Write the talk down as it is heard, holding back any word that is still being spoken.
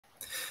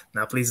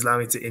Now, please allow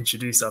me to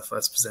introduce our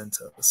first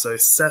presenter. So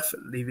Seth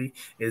Levy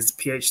is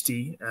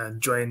PhD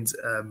and joined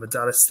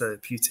Modalis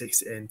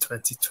Therapeutics in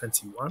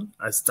 2021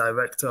 as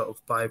Director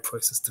of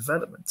Bioprocess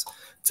Development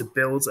to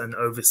build and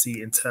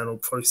oversee internal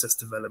process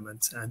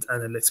development and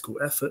analytical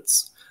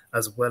efforts,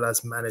 as well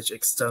as manage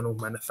external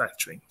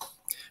manufacturing.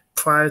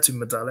 Prior to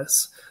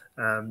Modalis,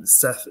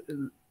 Seth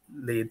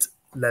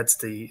led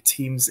the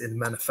teams in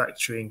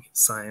manufacturing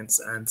science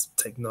and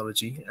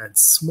technology and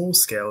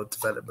small-scale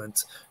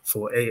development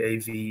for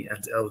AAV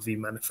and LV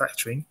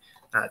manufacturing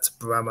at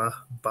Brammer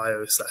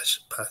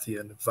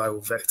Bio/Patheon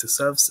Viral Vector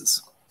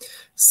Services.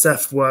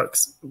 Seth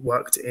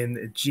worked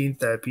in gene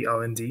therapy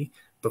R&D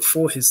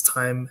before his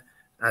time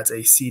at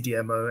a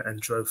CDMO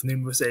and drove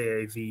numerous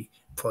AAV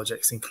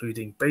projects,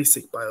 including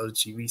basic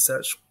biology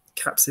research,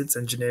 capsids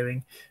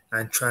engineering,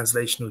 and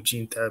translational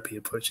gene therapy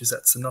approaches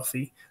at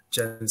Sanofi,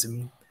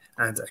 Genzyme,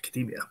 and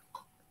academia.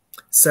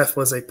 Seth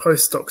was a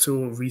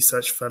postdoctoral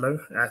research fellow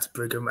at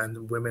Brigham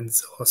and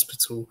Women's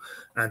Hospital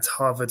and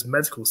Harvard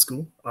Medical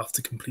School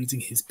after completing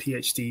his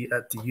PhD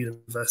at the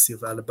University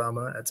of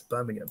Alabama at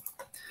Birmingham.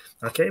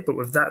 Okay, but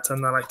with that, I'd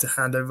now like to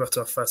hand over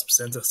to our first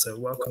presenter, so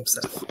welcome,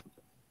 Seth.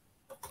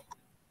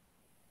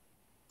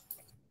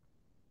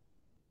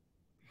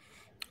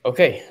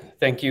 Okay,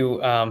 thank you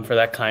for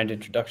that kind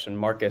introduction,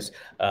 Marcus.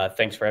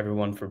 Thanks for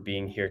everyone for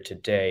being here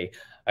today.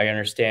 I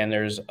understand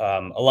there's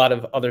a lot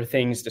of other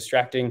things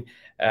distracting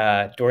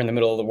during the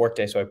middle of the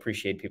workday, so I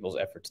appreciate people's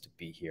efforts to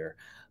be here.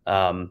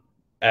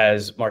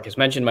 As Marcus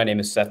mentioned, my name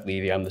is Seth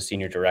Levy. I'm the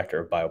Senior Director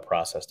of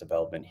Bioprocess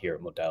Development here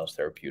at Modalis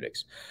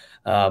Therapeutics.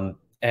 And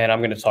I'm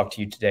going to talk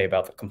to you today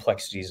about the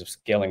complexities of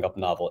scaling up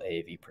novel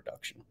AAV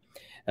production.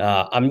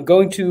 I'm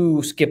going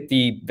to skip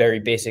the very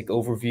basic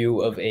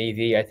overview of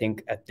AAV. I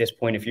think at this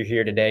point, if you're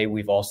here today,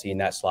 we've all seen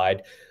that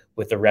slide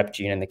with the rep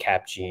gene and the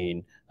cap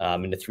gene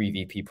and the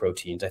 3VP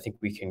proteins. I think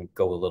we can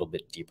go a little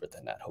bit deeper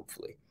than that,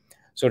 hopefully.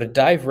 So to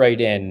dive right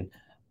in,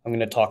 I'm going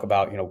to talk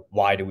about,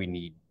 why do we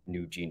need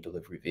new gene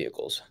delivery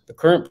vehicles? The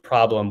current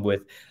problem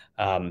with,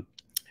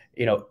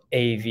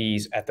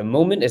 AAVs at the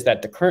moment is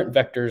that the current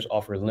vectors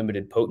offer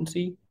limited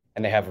potency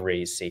and they have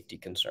raised safety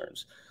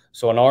concerns.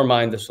 So in our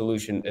mind, the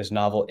solution is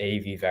novel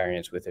AAV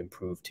variants with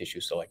improved tissue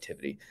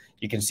selectivity.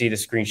 You can see the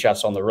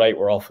screenshots on the right.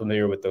 We're all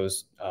familiar with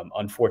those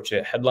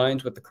unfortunate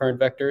headlines with the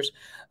current vectors.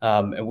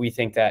 And we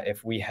think that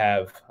if we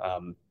have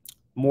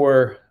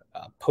more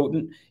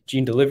potent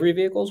gene delivery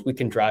vehicles, we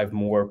can drive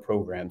more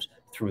programs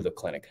through the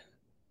clinic.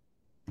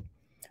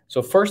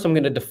 So first, I'm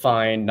going to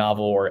define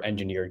novel or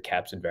engineered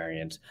capsid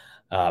variants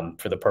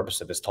for the purpose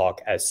of this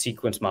talk as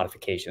sequence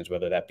modifications,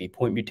 whether that be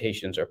point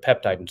mutations or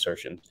peptide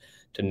insertions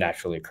to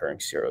naturally occurring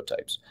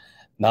serotypes.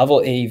 Novel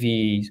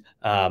AAVs,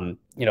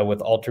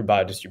 with altered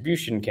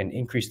biodistribution can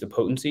increase the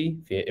potency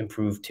via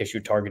improved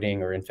tissue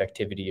targeting or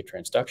infectivity or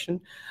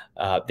transduction.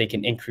 They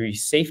can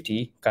increase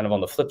safety, kind of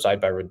on the flip side,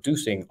 by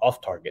reducing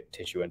off-target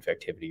tissue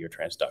infectivity or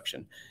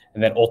transduction.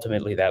 And then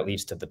ultimately that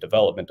leads to the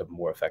development of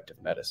more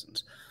effective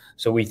medicines.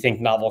 So we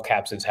think novel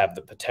capsids have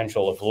the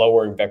potential of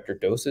lowering vector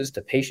doses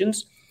to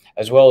patients,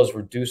 as well as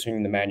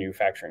reducing the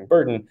manufacturing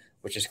burden,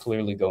 which is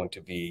clearly going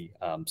to be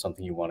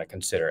something you want to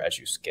consider as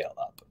you scale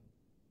up.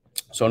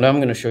 So now I'm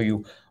going to show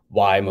you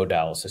why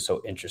Modalis is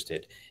so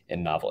interested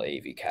in novel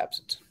AAV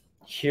capsids.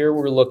 Here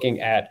we're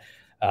looking at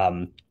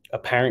a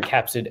parent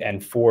capsid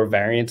and 4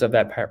 variants of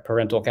that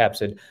parental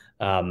capsid,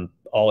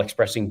 all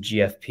expressing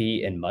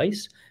GFP in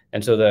mice.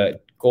 And so the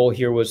goal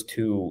here was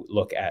to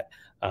look at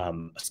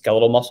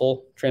skeletal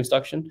muscle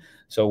transduction.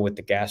 So with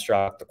the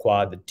gastroc, the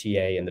quad, the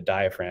TA, and the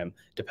diaphragm,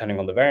 depending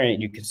on the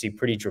variant, you can see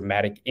pretty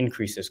dramatic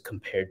increases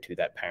compared to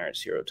that parent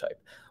serotype,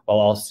 while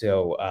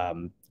also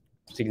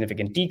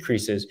significant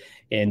decreases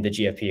in the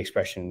GFP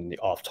expression, the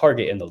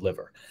off-target in the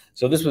liver.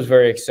 So this was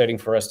very exciting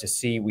for us to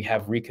see. We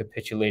have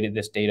recapitulated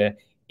this data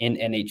in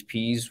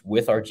NHPs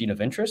with our gene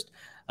of interest,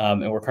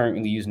 and we're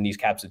currently using these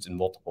capsids in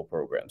multiple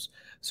programs.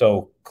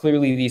 So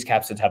clearly these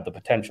capsids have the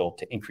potential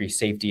to increase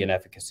safety and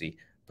efficacy,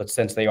 but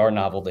since they are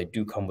novel, they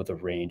do come with a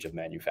range of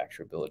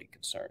manufacturability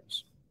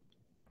concerns.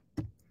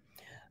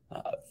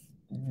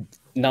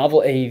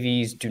 Novel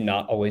AAVs do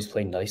not always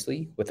play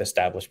nicely with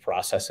established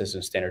processes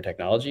and standard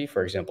technology.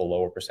 For example,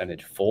 lower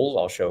percentage fulls.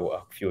 I'll show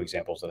a few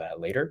examples of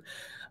that later.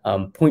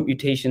 Point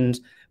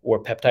mutations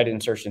or peptide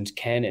insertions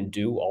can and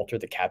do alter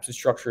the capsid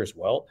structure as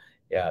well.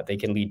 They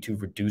can lead to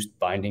reduced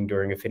binding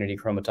during affinity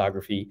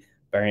chromatography.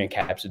 Variant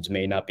capsids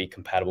may not be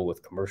compatible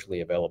with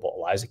commercially available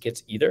ELISA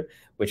kits either,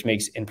 which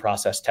makes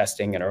in-process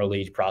testing and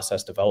early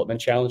process development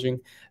challenging,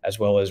 as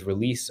well as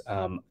release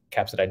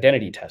capsid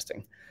identity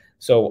testing.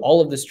 So all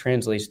of this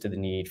translates to the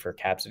need for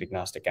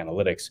capsid-agnostic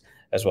analytics,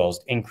 as well as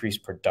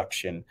increased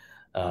production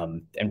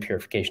and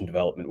purification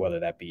development, whether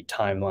that be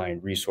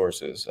timeline,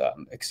 resources,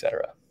 et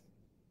cetera.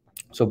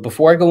 So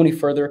before I go any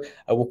further,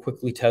 I will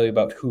quickly tell you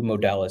about who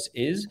Modalis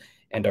is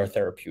and our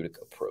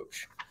therapeutic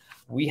approach.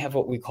 We have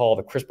what we call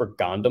the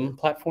CRISPR-Gondom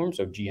platform,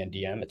 so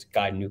GNDM. It's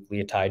guide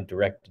nucleotide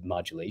directed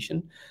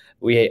modulation.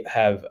 We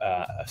have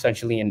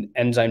essentially an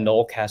enzyme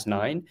null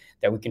Cas9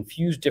 that we can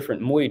fuse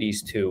different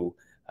moieties to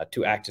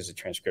act as a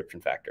transcription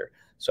factor.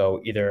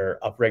 So either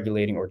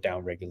upregulating or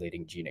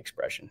downregulating gene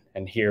expression.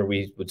 And here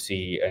we would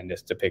see in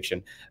this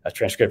depiction a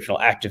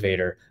transcriptional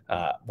activator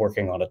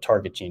working on a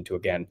target gene to,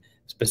 again,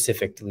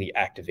 specifically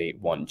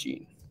activate one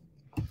gene.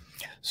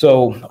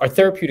 So our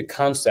therapeutic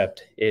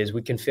concept is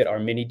we can fit our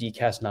mini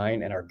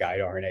dCas9 and our guide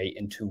RNA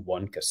into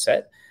one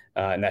cassette,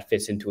 and that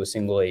fits into a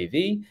single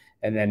AAV.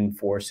 And then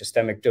for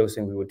systemic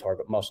dosing, we would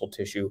target muscle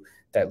tissue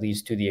that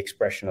leads to the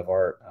expression of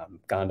our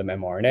gondom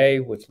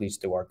mRNA, which leads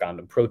to our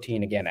gondom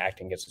protein, again,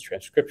 acting as a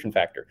transcription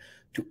factor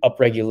to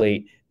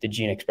upregulate the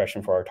gene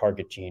expression for our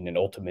target gene and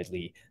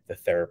ultimately the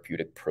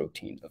therapeutic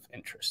protein of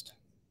interest.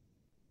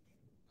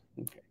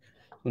 Okay.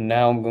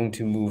 Now I'm going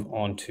to move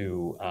on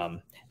to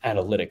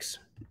analytics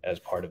as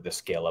part of the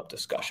scale-up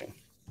discussion.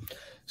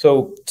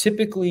 So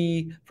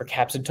typically for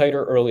capsid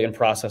titer early in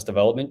process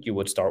development, you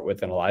would start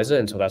with an ELISA.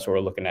 And so that's what we're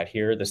looking at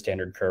here, the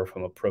standard curve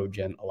from a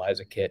ProGen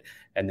ELISA kit,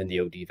 and then the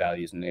OD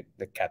values and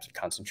the capsid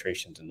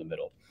concentrations in the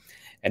middle.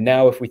 And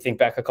now if we think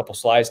back a couple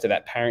slides to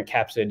that parent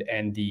capsid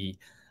and the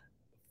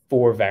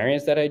 4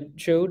 variants that I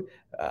showed,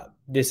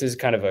 this is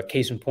kind of a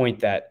case in point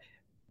that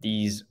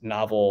these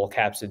novel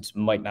capsids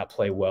might not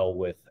play well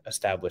with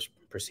established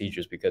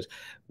procedures because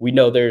we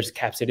know there's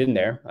capsid in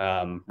there,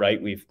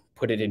 right? We've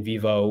put it in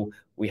vivo.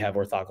 We have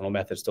orthogonal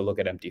methods to look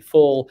at empty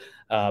full,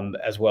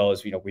 as well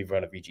as, we've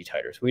run a VG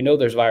titer. So we know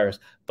there's virus,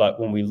 but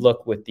when we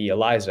look with the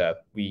ELISA,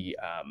 we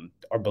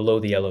are below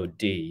the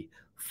LOD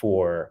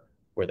for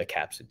where the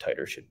capsid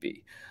titer should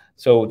be.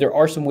 So there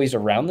are some ways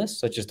around this,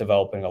 such as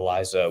developing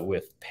ELISA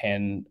with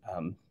pan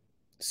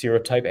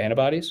serotype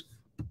antibodies.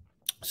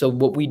 So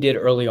what we did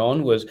early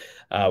on was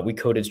we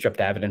coated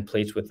streptavidin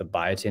plates with the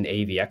biotin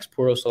AAVX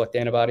poroselect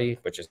antibody,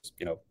 which is,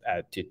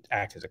 to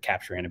act as a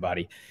capture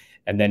antibody.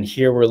 And then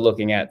here we're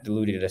looking at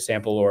diluted a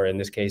sample, or in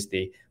this case,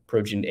 the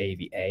ProGen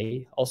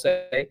AAVA, I'll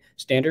say,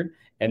 standard.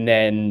 And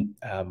then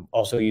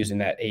also using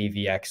that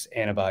AAVX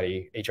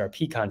antibody,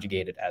 HRP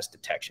conjugated as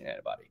detection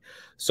antibody.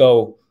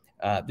 So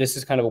this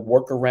is kind of a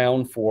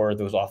workaround for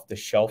those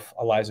off-the-shelf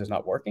ELISAs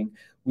not working.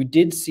 We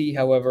did see,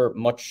 however,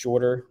 much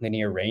shorter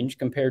linear range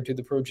compared to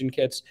the ProGen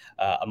kits,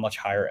 a much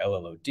higher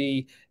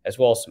LLOD, as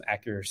well as some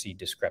accuracy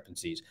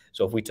discrepancies.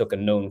 So if we took a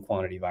known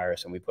quantity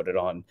virus and we put it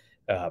on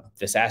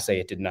this assay,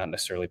 it did not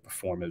necessarily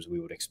perform as we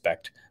would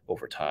expect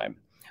over time.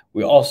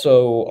 We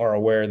also are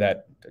aware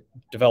that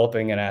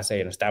developing an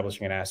assay and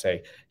establishing an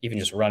assay, even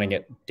just running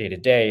it day to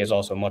day, is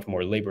also much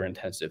more labor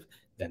intensive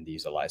than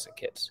these ELISA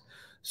kits.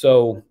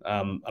 So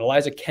an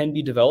ELISA can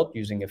be developed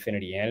using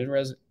affinity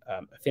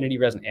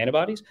resin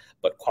antibodies,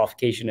 but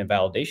qualification and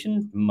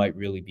validation might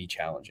really be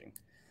challenging.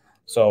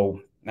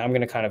 So now I'm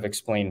going to kind of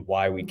explain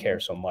why we care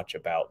so much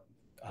about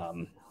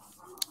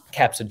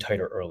capsid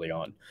titer early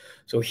on.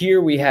 So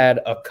here we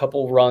had a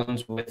couple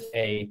runs with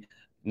a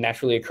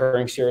naturally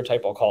occurring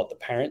serotype, I'll call it the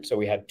parent. So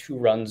we had 2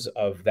 runs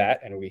of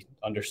that, and we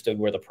understood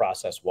where the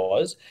process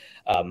was.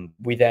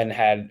 We then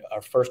had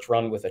our first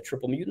run with a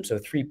triple mutant, so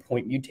 3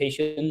 point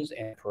mutations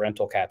and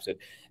parental capsid,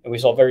 and we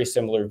saw very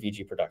similar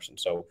VG production.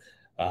 So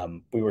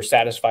we were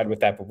satisfied with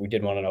that, but we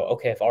did want to know,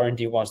 okay, if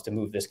R&D wants to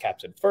move this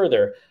capsid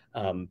further,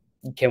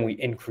 can we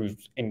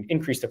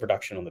increase the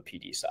production on the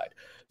PD side?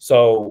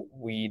 So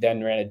we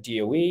then ran a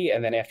DOE,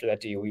 and then after that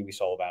DOE, we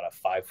saw about a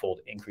 5-fold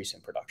increase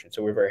in production.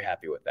 So we're very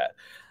happy with that.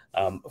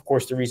 Of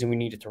course, the reason we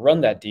needed to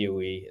run that DOE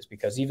is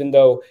because even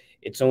though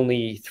it's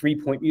only 3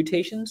 point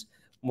mutations,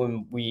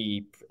 when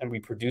we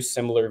produce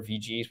similar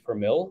VGs per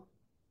mil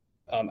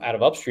out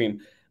of upstream,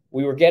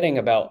 we were getting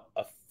about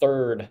a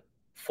third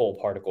full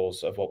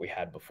particles of what we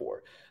had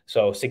before.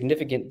 So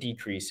significant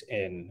decrease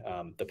in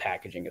the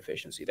packaging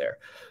efficiency there.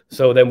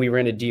 So then we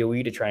ran a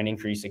DOE to try and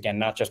increase, again,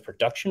 not just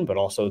production, but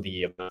also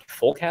the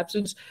full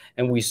capsids.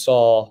 And we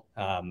saw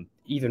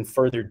even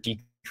further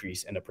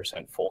decrease in the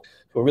 % full.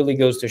 So it really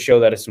goes to show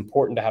that it's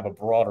important to have a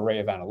broad array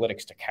of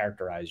analytics to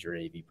characterize your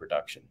AAV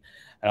production.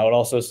 And I would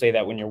also say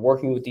that when you're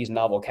working with these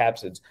novel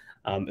capsids,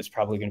 it's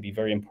probably going to be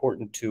very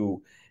important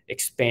to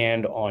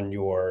expand on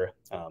your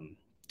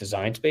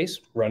design space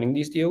running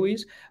these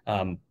DOEs.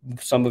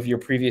 Some of your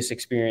previous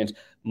experience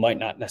might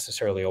not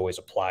necessarily always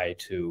apply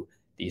to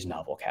these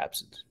novel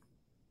capsids.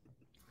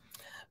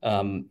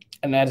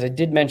 And as I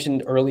did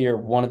mention earlier,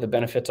 one of the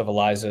benefits of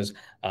ELISAs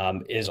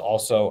is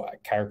also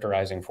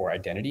characterizing for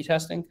identity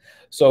testing.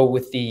 So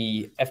with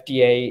the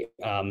FDA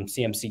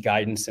CMC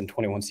guidance and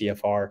 21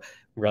 CFR,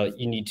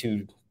 you need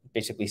to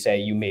basically say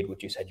you made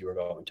what you said you were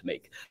going to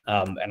make.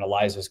 And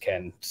ELISAs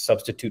can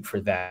substitute for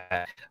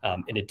that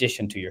in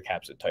addition to your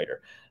capsid titer.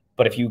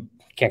 But if you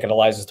can't get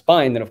ELISAs to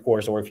bind, then of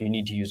course, or if you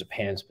need to use a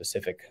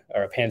pan-specific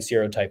or a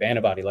pan-serotype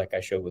antibody, like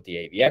I showed with the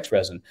AAVX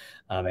resin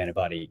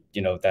antibody,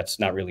 that's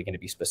not really going to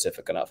be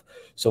specific enough.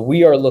 So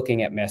we are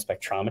looking at mass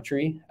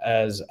spectrometry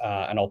as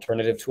an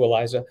alternative to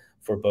ELISA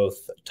for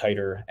both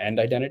titer and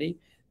identity.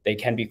 They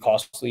can be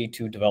costly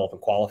to develop and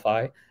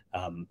qualify.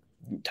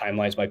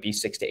 Timelines might be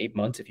 6 to 8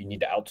 months if you need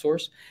to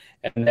outsource.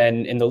 And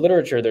then in the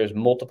literature, there's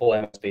multiple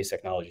MS-based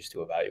technologies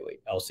to evaluate: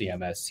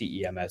 LCMS,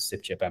 CEMS,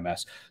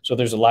 CipChip-MS. So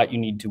there's a lot you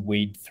need to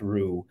wade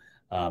through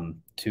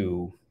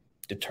to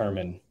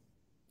determine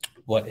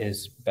what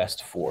is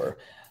best for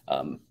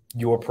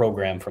your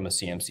program from a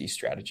CMC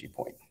strategy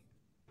point.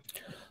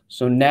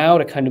 So now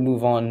to kind of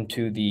move on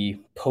to the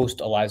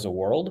post-ELISA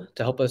world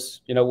to help us,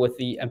 with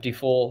the empty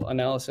full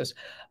analysis,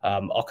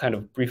 I'll kind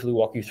of briefly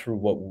walk you through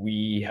what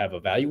we have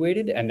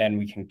evaluated, and then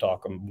we can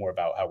talk more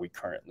about how we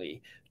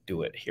currently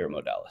do it here at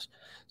Modalis.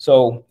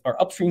 So our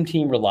upstream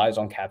team relies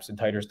on capsid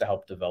titers to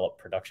help develop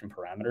production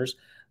parameters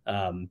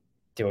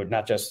to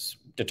not just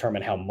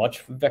determine how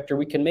much vector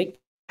we can make,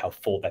 how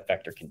full that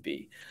vector can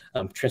be.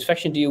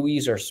 Transfection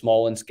DOEs are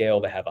small in scale.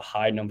 They have a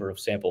high number of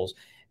samples,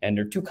 and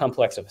they're too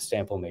complex of a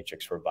sample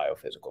matrix for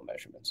biophysical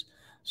measurements.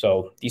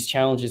 So these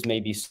challenges may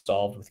be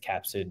solved with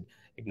capsid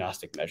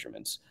agnostic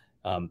measurements.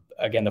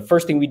 Again, the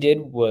first thing we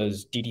did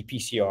was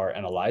ddPCR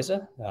and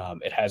ELISA.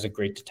 It has a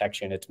great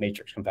detection. It's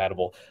matrix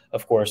compatible.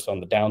 Of course, on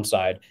the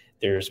downside,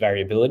 there's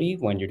variability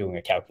when you're doing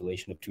a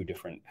calculation of two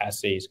different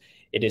assays.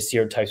 It is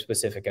serotype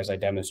specific, as I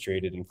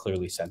demonstrated, and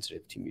clearly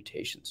sensitive to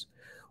mutations.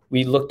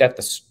 We looked at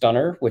the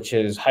stunner, which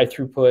is high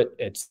throughput.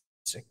 It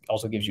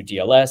also gives you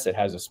DLS. It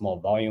has a small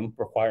volume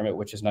requirement,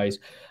 which is nice.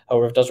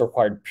 However, it does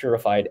require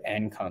purified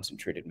and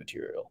concentrated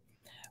material.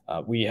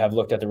 We have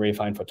looked at the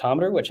Rayfine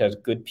photometer, which has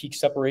good peak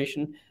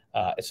separation.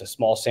 It's a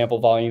small sample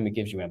volume. It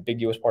gives you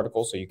ambiguous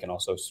particles, so you can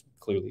also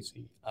clearly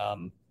see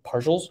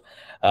partials.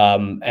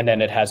 And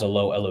then it has a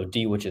low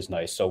LOD, which is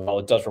nice. So while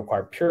it does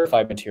require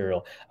purified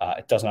material,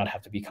 it does not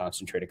have to be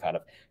concentrated kind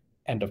of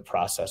end of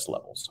process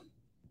levels.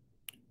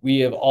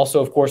 We have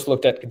also, of course,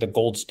 looked at the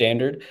gold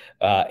standard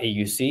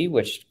AUC,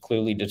 which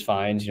clearly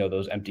defines,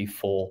 those empty,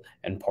 full,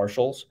 and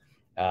partials.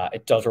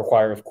 It does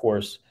require, of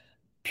course,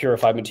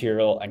 purified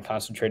material and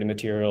concentrated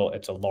material.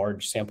 It's a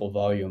large sample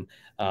volume.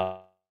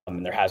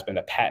 And there has been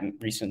a patent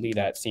recently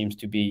that seems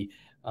to be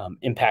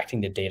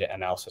impacting the data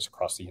analysis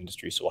across the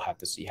industry. So we'll have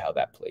to see how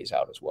that plays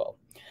out as well.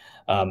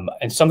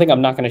 And something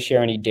I'm not going to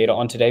share any data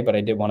on today, but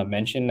I did want to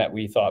mention that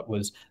we thought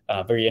was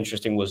very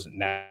interesting was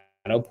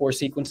nanopore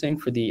sequencing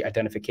for the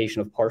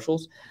identification of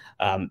partials.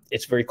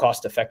 It's very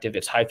cost effective.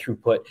 It's high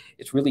throughput.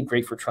 It's really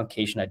great for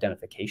truncation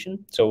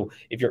identification. So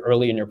if you're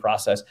early in your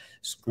process,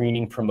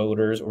 screening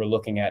promoters or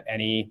looking at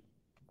any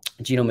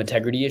genome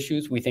integrity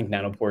issues, we think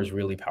nanopore is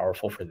really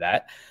powerful for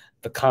that.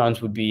 The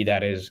cons would be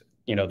that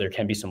there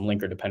can be some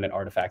linker dependent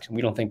artifacts, and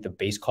we don't think the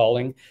base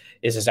calling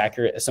is as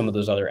accurate as some of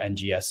those other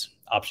NGS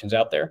options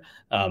out there.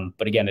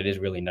 But again, it is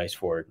really nice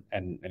for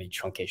any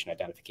truncation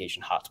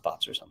identification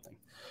hotspots or something.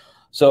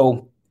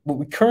 So what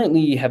we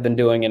currently have been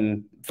doing,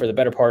 and for the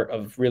better part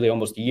of really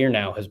almost a year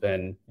now, has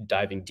been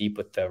diving deep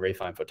with the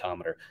Rayfine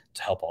photometer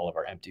to help all of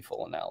our empty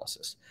full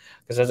analysis.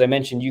 Because as I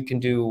mentioned, you can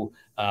do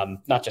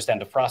not just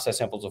end of process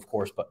samples, of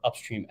course, but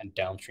upstream and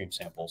downstream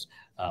samples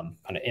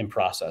kind of in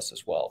process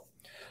as well.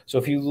 So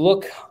if you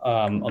look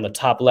on the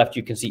top left,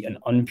 you can see an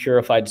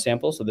unpurified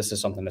sample. So this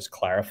is something that's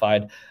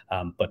clarified,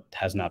 but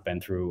has not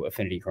been through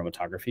affinity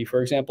chromatography,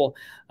 for example.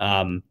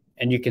 And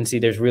you can see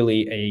there's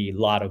really a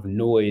lot of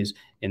noise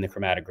in the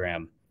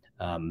chromatogram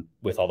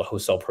with all the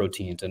host cell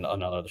proteins and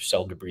other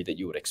cell debris that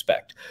you would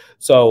expect.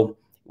 So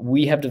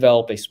we have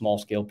developed a small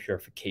scale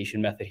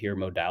purification method here,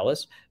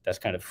 Modalis, that's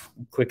kind of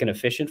quick and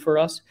efficient for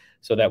us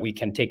so that we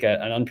can take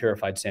an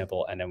unpurified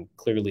sample and then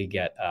clearly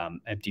get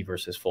empty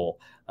versus full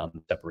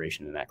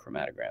separation in that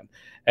chromatogram.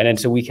 And then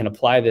so we can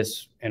apply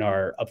this in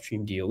our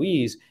upstream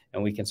DOEs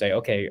and we can say,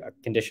 okay,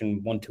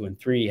 condition 1, 2, and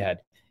 3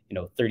 had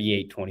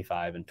 38,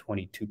 25, and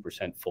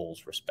 22%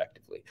 fulls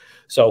respectively.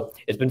 So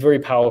it's been very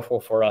powerful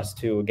for us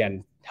to,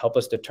 again, help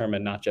us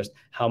determine not just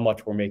how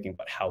much we're making,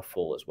 but how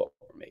full is what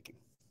we're making.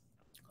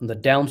 On the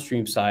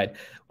downstream side,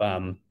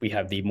 we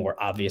have the more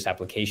obvious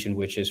application,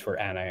 which is for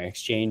anion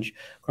exchange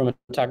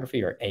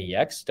chromatography, or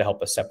AEX, to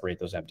help us separate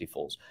those empty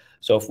fulls.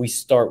 So if we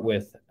start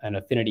with an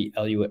affinity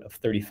eluate of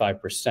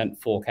 35%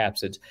 full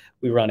capsids,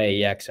 we run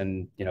AEX,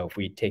 and if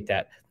we take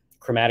that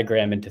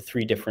chromatogram into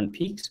 3 different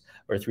peaks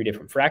or 3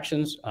 different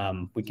fractions,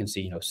 we can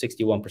see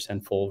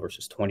 61% full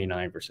versus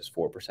 29 versus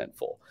 4%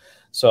 full.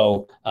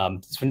 So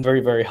it's been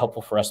very, very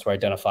helpful for us to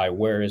identify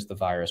where is the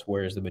virus,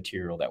 where is the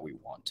material that we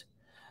want.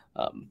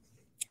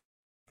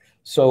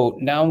 So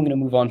now I'm going to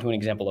move on to an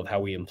example of how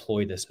we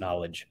employ this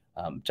knowledge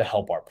to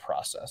help our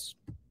process.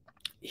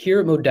 Here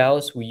at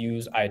Modalis, we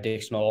use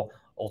iodixonal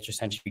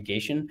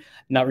ultracentrifugation,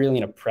 not really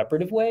in a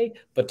preparative way,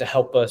 but to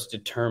help us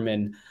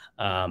determine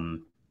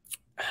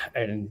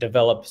and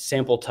develop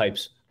sample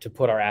types to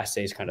put our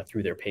assays kind of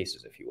through their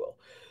paces, if you will.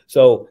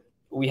 So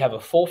we have a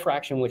full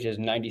fraction, which is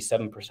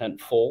 97%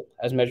 full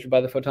as measured by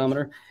the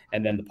photometer,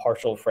 and then the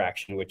partial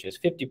fraction, which is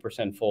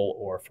 50% full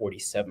or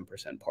 47%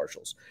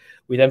 partials.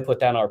 We then put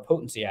down our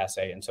potency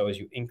assay. And so as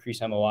you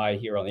increase MOI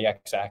here on the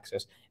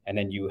x-axis, and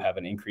then you have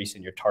an increase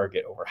in your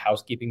target over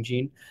housekeeping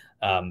gene,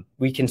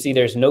 we can see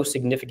there's no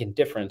significant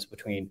difference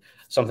between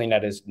something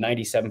that is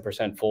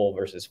 97% full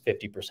versus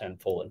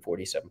 50% full and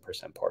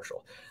 47%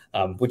 partial,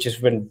 which has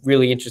been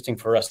really interesting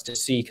for us to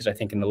see, because I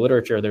think in the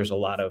literature, there's a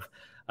lot of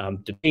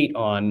debate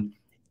on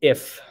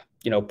if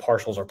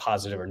partials are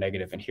positive or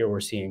negative, and here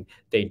we're seeing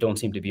they don't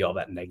seem to be all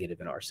that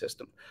negative in our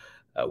system.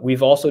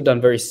 We've also done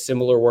very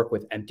similar work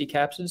with empty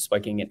capsids,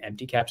 spiking in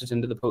empty capsids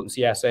into the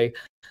potency assay.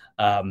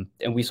 And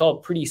we saw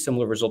pretty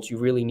similar results. You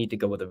really need to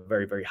go with a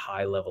very, very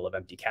high level of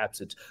empty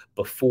capsids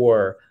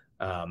before,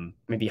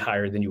 maybe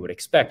higher than you would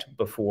expect,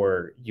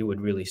 before you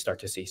would really start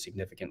to see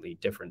significantly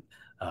different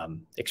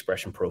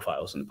expression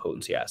profiles in the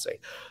potency assay.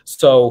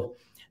 So,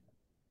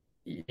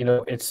 you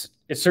know, it's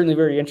certainly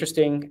very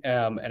interesting,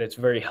 and it's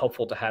very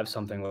helpful to have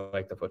something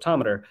like the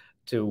photometer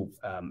to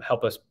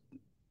help us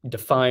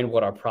define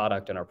what our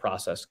product and our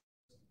process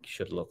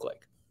should look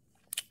like.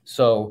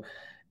 So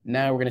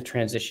now we're going to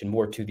transition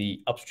more to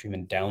the upstream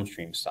and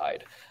downstream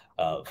side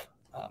of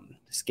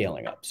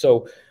scaling up.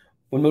 So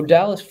when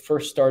Modalis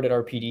first started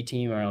our PD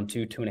team around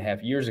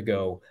 2.5 years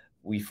ago,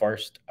 we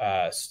first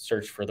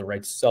searched for the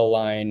right cell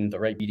line, the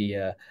right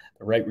media,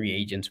 the right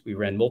reagents. We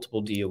ran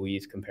multiple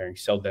DOEs comparing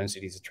cell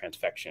densities of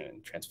transfection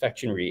and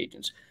transfection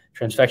reagents,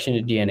 transfection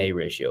to DNA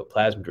ratio,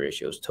 plasmid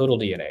ratios, total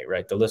DNA,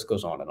 right? The list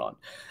goes on and on.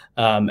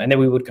 And then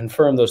we would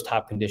confirm those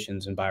top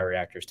conditions in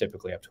bioreactors,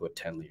 typically up to a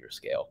 10-liter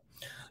scale.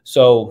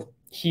 So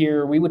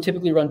here we would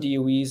typically run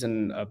DOEs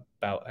in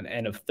about an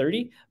N of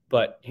 30,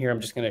 but here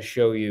I'm just going to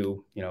show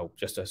you, you know,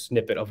 just a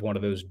snippet of one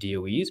of those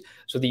DOEs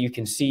so that you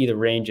can see the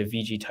range of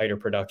VG titer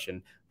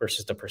production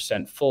versus the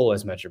percent full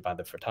as measured by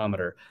the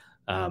photometer,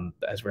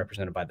 as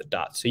represented by the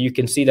dots. So you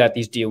can see that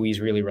these DOEs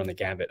really run the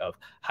gambit of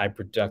high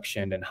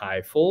production and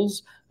high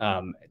fulls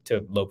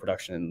to low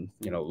production and,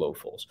 you know, low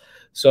fulls.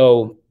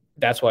 So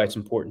that's why it's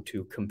important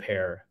to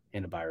compare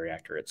in a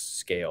bioreactor its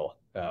scale,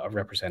 a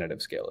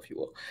representative scale, if you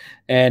will.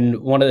 And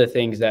one of the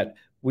things that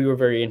we were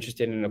very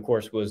interested in, of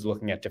course, was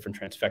looking at different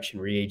transfection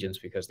reagents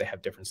because they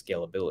have different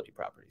scalability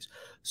properties.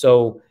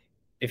 So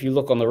if you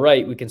look on the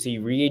right, we can see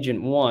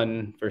reagent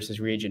 1 versus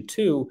reagent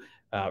 2.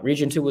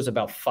 Reagent 2 was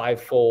about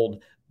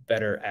 5-fold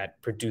better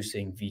at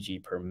producing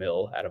VG per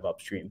mil out of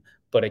upstream,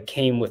 but it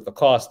came with the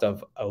cost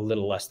of a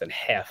little less than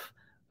half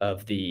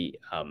of the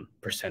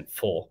percent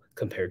full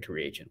compared to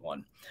reagent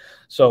 1.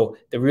 So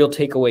the real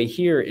takeaway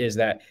here is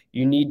that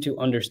you need to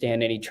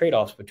understand any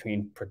trade-offs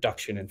between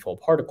production and full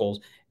particles,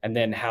 and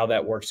then how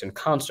that works in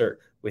concert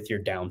with your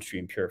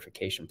downstream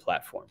purification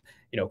platform.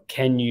 You know,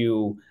 can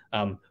you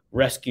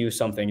rescue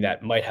something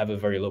that might have a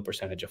very low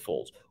percentage of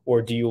fulls,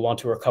 or do you want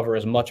to recover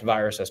as much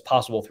virus as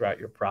possible throughout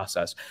your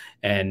process?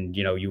 And,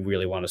 you know, you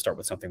really want to start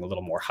with something a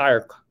little more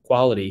higher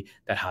quality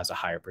that has a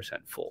higher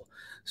percent full.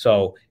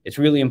 So it's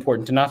really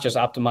important to not just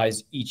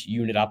optimize each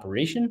unit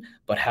operation,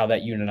 but how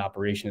that unit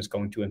operation is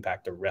going to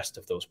impact the rest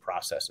of those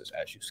processes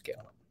as you scale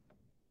up.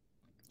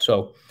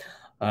 So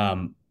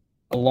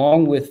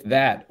along with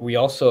that, we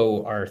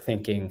also are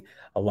thinking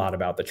a lot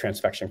about the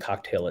transfection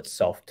cocktail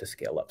itself to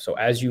scale up. So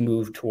as you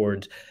move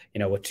towards, you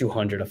know, a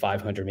 200, a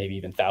 500, maybe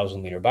even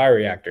 1,000-liter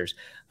bioreactors,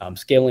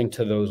 scaling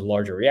to those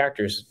larger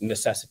reactors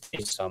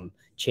necessitates some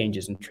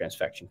changes in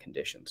transfection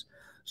conditions.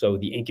 So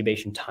the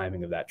incubation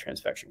timing of that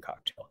transfection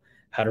cocktail,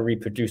 how to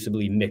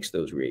reproducibly mix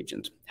those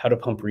reagents, how to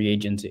pump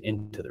reagents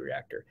into the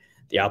reactor,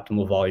 the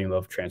optimal volume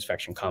of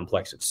transfection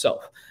complex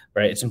itself,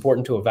 right? It's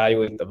important to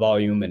evaluate the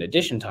volume and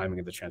addition timing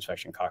of the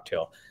transfection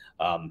cocktail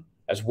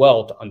as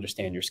well to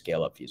understand your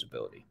scale-up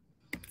feasibility.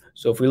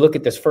 So if we look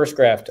at this first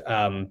graph,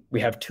 we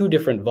have 2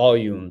 different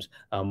volumes.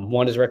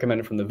 One is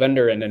recommended from the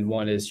vendor, and then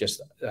one is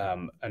just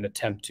an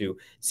attempt to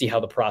see how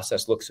the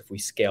process looks if we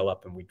scale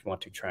up and we want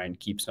to try and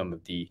keep some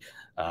of the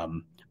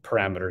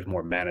parameters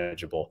more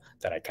manageable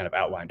that I kind of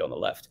outlined on the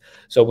left.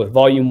 So with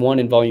volume 1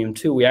 and volume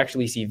 2, we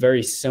actually see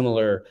very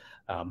similar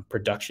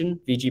production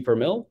VG per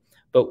mil,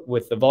 but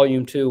with the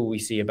volume 2, we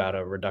see about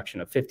a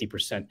reduction of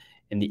 50%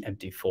 in the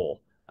empty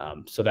full.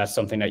 So that's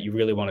something that you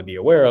really want to be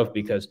aware of,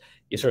 because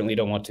you certainly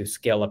don't want to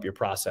scale up your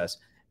process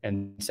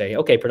and say,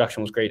 okay,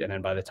 production was great, and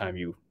then by the time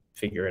you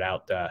figure it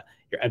out,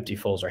 your empty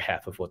fulls are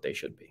half of what they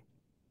should be.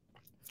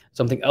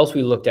 Something else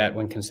we looked at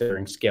when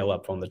considering scale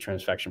up from the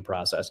transfection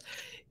process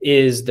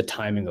is the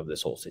timing of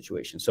this whole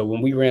situation. So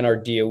when we ran our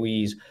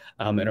DOEs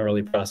in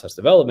early process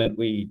development,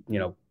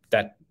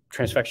 that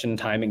transfection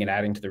timing and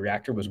adding to the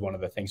reactor was one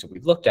of the things that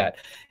we've looked at.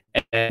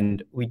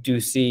 And we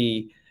do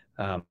see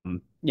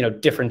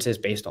differences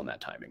based on that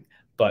timing.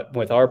 But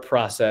with our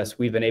process,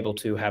 we've been able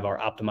to have our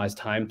optimized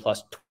time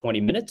plus 20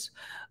 minutes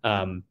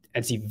and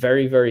see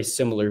very, very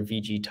similar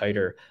VG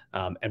titer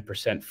and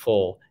percent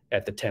full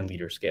at the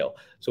 10-liter scale.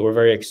 So we're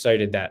very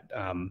excited that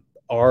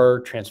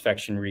our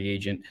transfection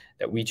reagent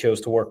that we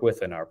chose to work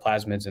with and our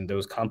plasmids and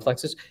those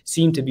complexes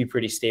seem to be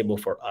pretty stable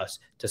for us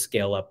to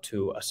scale up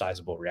to a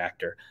sizable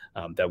reactor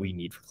that we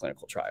need for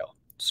clinical trial.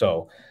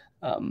 So,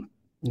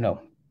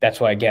 that's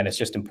why, again, it's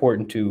just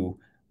important to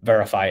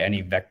verify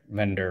any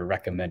vendor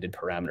recommended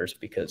parameters,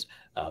 because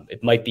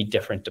it might be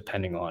different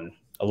depending on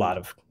a lot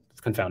of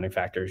confounding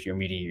factors, your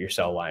media, your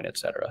cell line, et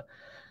cetera.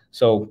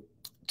 So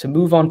to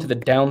move on to the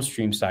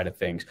downstream side of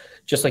things,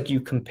 just like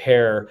you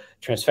compare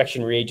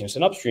transfection reagents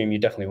in upstream, you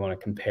definitely want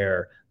to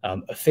compare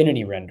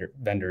affinity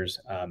vendors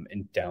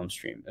in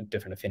downstream,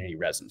 different affinity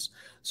resins.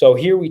 So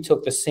here we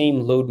took the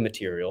same load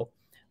material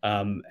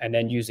and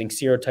then using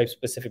serotype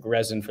specific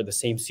resin for the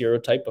same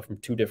serotype, but from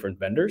 2 different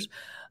vendors.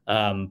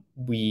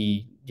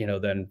 We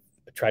then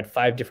tried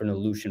 5 different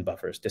elution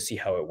buffers to see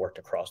how it worked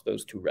across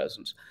those 2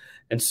 resins.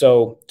 And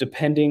so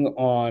depending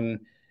on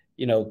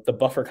the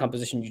buffer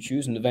composition you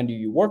choose and the vendor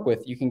you work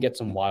with, you can get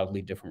some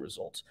wildly different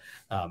results,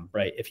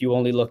 right? If you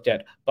only looked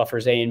at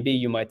buffers A and B,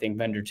 you might think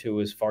vendor 2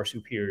 is far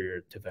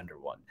superior to vendor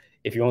 1.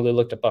 If you only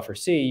looked at buffer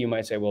C, you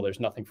might say, well, there's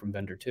nothing from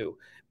vendor 2.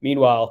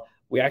 Meanwhile,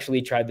 we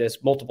actually tried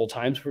this multiple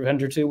times for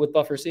vendor 2 with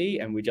buffer C,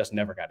 and we just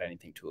never got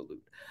anything to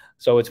elute.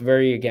 So it's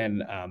very,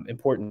 again,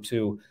 important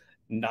to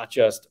not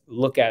just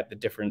look at the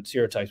different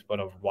serotypes, but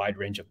a wide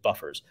range of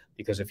buffers.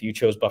 Because if you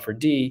chose buffer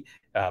D,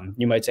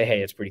 you might say,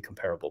 hey, it's pretty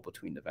comparable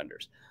between the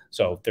vendors.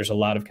 So there's a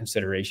lot of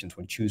considerations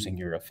when choosing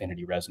your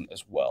affinity resin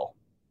as well.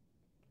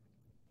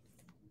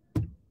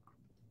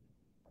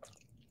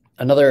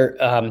 Another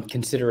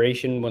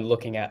consideration when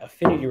looking at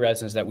affinity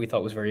resins that we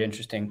thought was very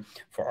interesting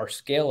for our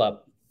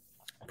scale-up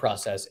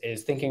process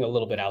is thinking a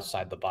little bit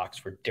outside the box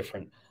for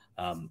different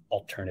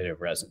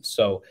alternative resins.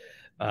 So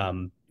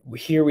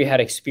here we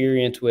had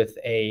experience with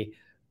a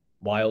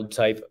wild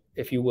type,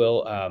 if you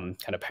will,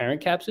 kind of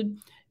parent capsid.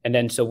 And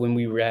then so when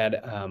we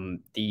read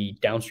the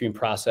downstream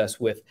process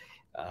with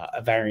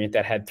a variant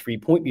that had 3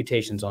 point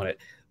mutations on it,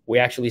 we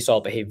actually saw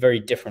it behave very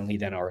differently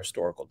than our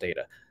historical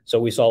data. So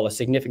we saw a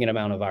significant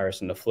amount of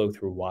virus in the flow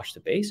through wash to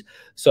base.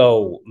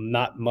 So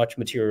not much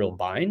material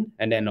bind.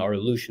 And then our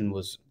elution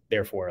was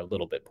therefore a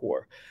little bit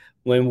poor.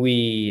 When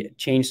we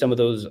changed some of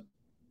those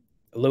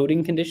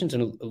loading conditions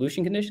and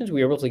elution conditions,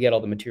 we were able to get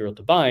all the material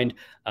to bind.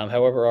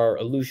 However, our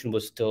elution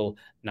was still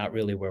not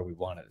really where we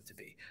wanted it to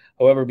be.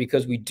 However,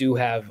 because we do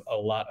have a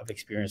lot of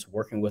experience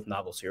working with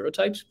novel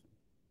serotypes,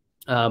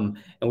 and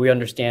we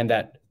understand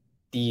that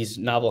these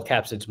novel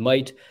capsids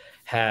might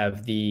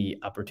have the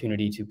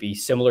opportunity to be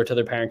similar to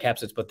their parent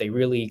capsids, but they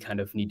really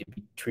kind of need to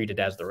be treated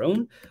as their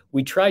own.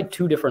 We tried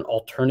 2 different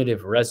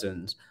alternative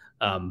resins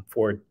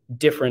for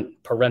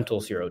different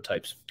parental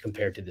serotypes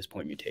compared to this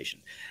point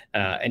mutation.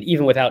 And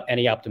even without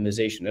any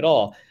optimization at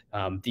all,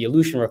 the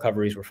elution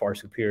recoveries were far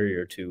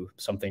superior to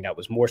something that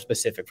was more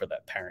specific for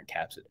that parent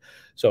capsid.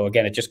 So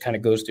again, it just kind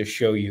of goes to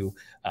show you,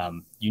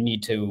 you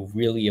need to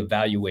really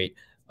evaluate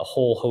a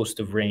whole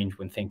host of range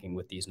when thinking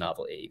with these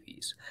novel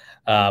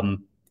AAVs.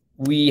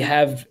 We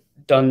have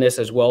done this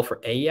as well for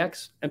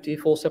AEX, empty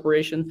full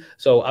separation.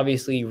 So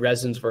obviously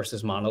resins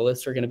versus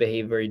monoliths are going to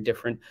behave very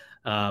different,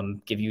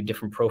 give you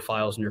different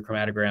profiles in your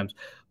chromatograms.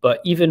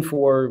 But even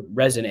for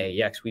resin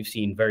AEX, we've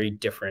seen very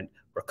different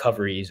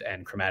recoveries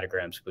and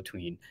chromatograms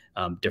between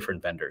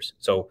different vendors.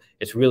 So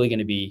it's really going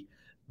to be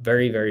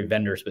very, very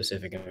vendor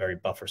specific and very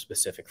buffer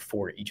specific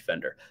for each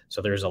vendor.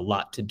 So there's a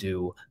lot to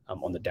do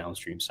on the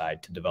downstream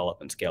side to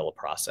develop and scale a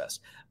process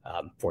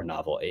for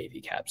novel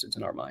AAV capsids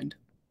in our mind.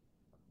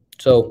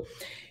 So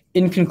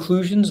in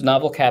conclusions,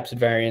 novel capsid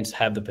variants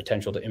have the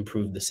potential to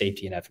improve the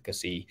safety and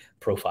efficacy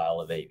profile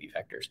of AAV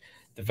vectors.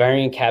 The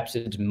variant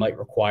capsids might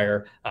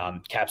require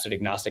capsid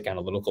agnostic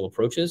analytical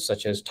approaches,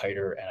 such as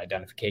titer and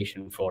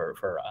identification for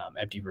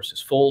empty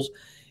versus fulls.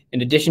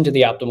 In addition to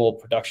the optimal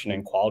production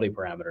and quality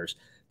parameters,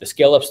 the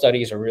scale-up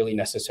studies are really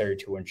necessary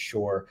to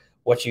ensure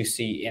what you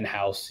see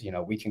in-house.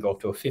 We can go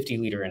up to a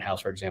 50-liter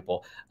in-house, for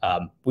example.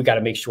 We got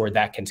to make sure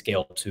that can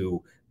scale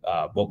to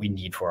what we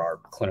need for our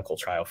clinical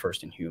trial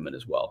first in human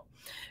as well.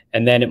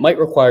 And then it might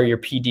require your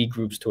PD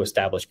groups to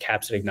establish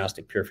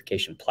capsid-agnostic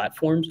purification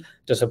platforms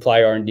to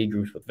supply R&D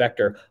groups with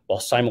vector while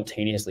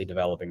simultaneously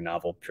developing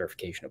novel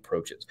purification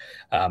approaches.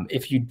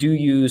 If you do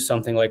use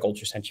something like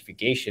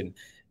ultracentrifugation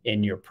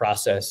in your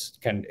process,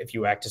 if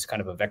you act as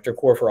kind of a vector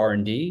core for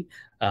R&D,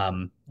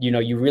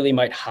 you really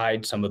might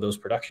hide some of those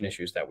production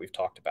issues that we've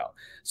talked about,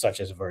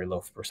 such as a very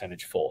low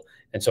percentage full.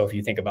 And so if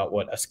you think about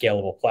what a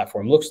scalable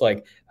platform looks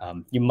like,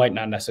 you might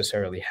not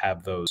necessarily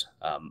have those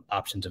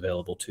options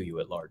available to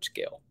you at large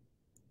scale.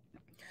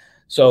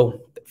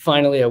 So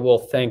finally, I will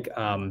thank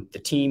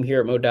the team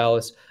here at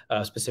Modalis,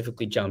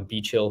 specifically John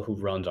Beachill, who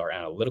runs our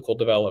analytical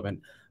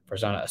development,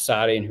 Farzana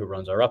Asadian, who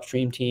runs our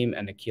upstream team,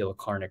 and Nikhil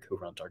Karnik, who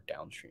runs our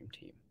downstream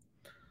team.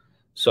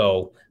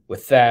 So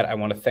with that, I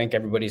want to thank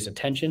everybody's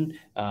attention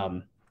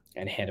and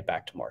hand it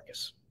back to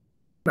Marcus.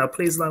 Now,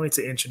 please allow me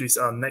to introduce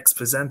our next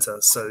presenter.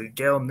 So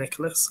Gael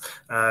Nicolas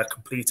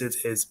completed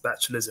his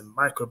bachelor's in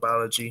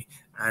microbiology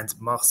and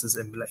master's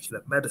in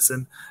molecular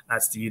medicine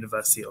at the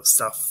University of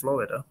South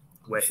Florida,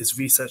 where his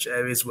research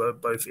areas were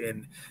both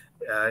in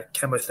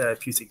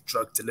chemotherapeutic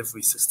drug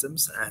delivery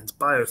systems and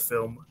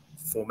biofilm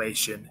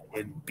formation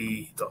in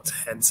B.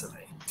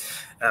 Henseley.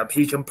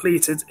 He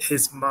completed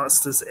his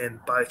master's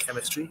in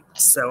biochemistry,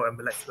 cell and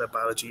molecular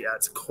biology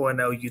at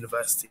Cornell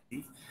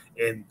University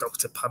in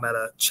Dr.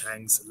 Pamela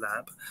Chang's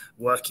lab,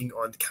 working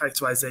on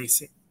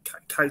characterizing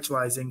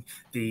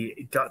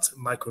the gut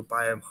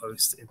microbiome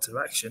host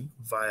interaction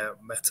via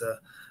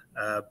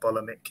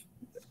metabolomic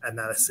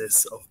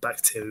analysis of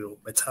bacterial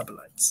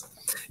metabolites.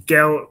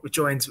 Gael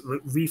joined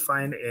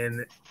Refine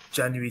in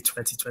January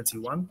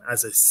 2021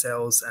 as a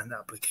sales and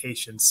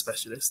applications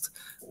specialist,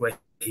 where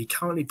he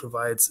currently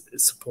provides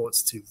support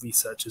to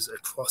researchers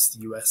across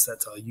the US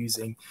that are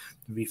using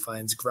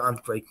Refine's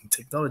groundbreaking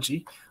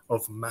technology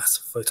of mass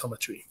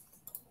photometry.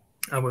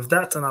 And with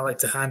that, I'd like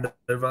to hand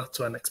over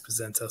to our next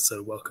presenter.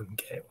 So welcome,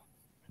 Gael.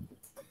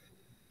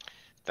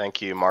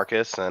 Thank you,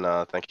 Marcus, and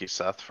thank you,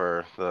 Seth,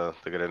 for the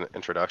good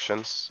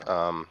introductions.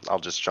 I'll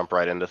just jump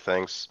right into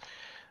things.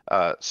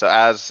 So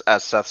as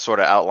Seth sort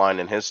of outlined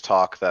in his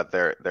talk, that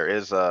there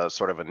is a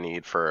sort of a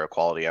need for a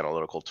quality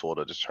analytical tool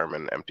to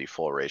determine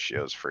empty-full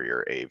ratios for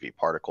your AAV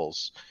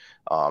particles.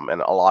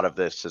 And a lot of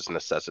this is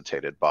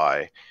necessitated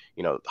by,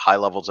 high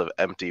levels of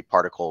empty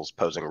particles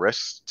posing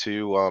risks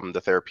to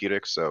the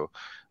therapeutics. So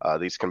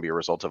these can be a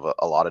result of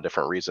a lot of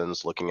different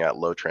reasons, looking at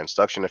low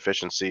transduction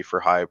efficiency for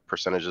high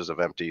percentages of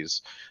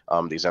empties.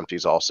 These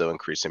empties also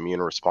increase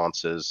immune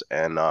responses,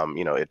 and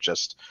it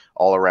just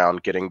all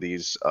around getting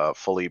these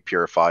fully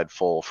purified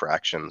full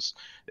fractions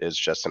is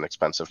just an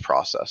expensive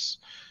process.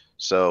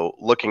 So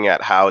looking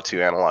at how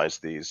to analyze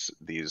these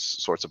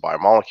sorts of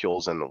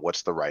biomolecules and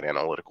what's the right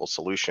analytical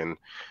solution,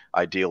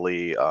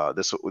 ideally,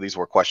 these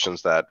were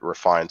questions that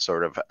Refine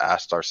sort of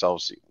asked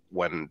ourselves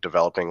when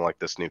developing like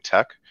this new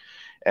tech.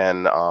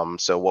 And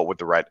so what would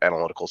the right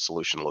analytical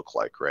solution look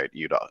like, right?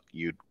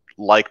 You'd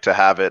like to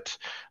have it,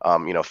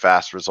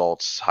 fast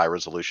results, high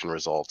resolution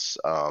results,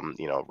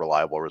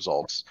 reliable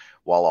results,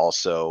 while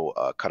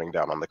also cutting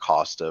down on the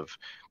cost of,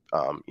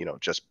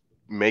 just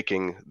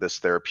making this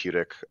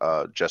therapeutic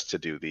just to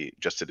do the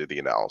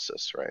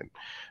analysis,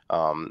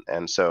 right?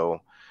 And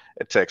so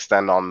to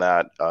extend on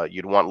that,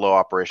 you'd want low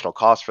operational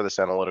costs for this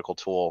analytical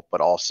tool,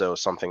 but also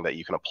something that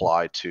you can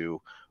apply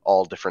to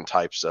all different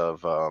types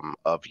of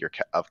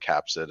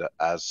capsid,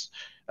 as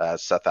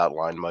Seth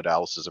outlined.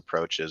 Modalis'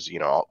 approach is,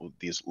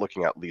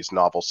 looking at these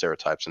novel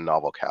serotypes and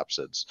novel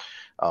capsids,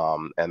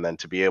 and then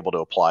to be able to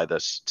apply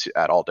this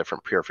at all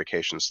different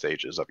purification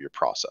stages of your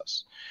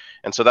process.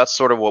 And so that's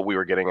sort of what we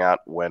were getting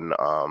at when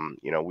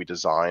we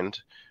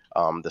designed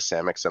the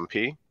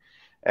SamuxMP.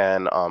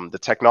 And the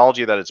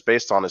technology that it's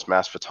based on is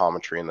mass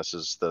photometry, and this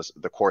is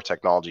the core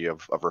technology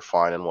of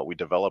Refine and what we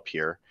develop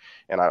here.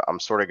 And I'm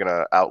sort of going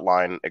to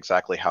outline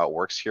exactly how it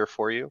works here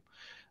for you.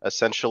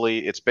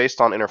 Essentially, it's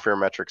based on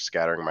interferometric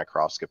scattering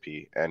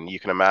microscopy, and you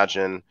can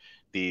imagine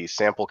the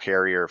sample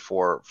carrier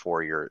for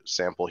your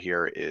sample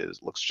here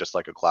looks just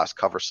like a glass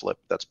cover slip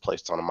that's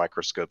placed on a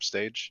microscope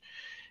stage.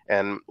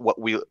 And what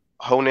we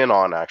hone in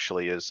on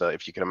actually is,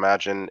 if you can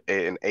imagine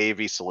an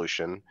AAV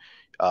solution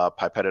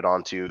pipetted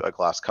onto a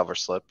glass cover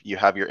slip, you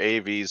have your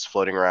AAVs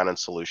floating around in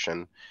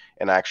solution,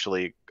 and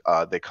actually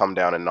they come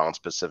down and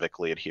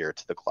non-specifically adhere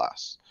to the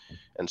glass.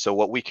 And so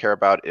what we care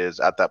about is,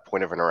 at that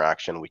point of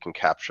interaction, we can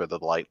capture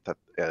the light that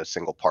a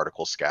single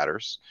particle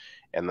scatters,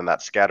 and then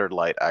that scattered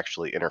light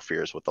actually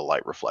interferes with the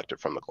light reflected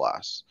from the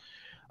glass.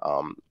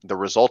 The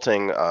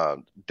resulting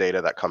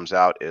data that comes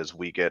out is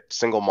we get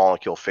single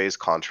molecule phase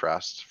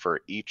contrast for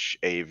each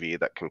AAV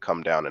that can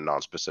come down and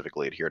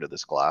non-specifically adhere to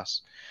this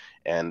glass.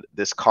 And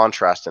this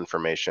contrast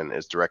information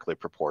is directly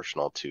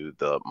proportional to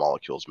the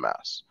molecule's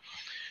mass.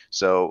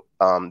 So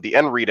the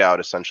end readout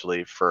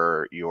essentially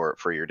for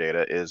your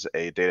data is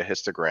a data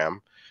histogram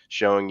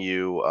showing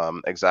you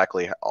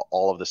exactly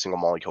all of the single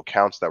molecule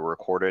counts that were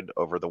recorded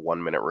over the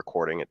 1 minute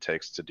recording it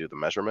takes to do the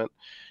measurement.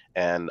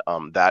 And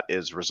that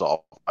is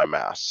resolved by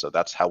mass. So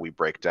that's how we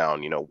break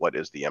down, what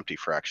is the empty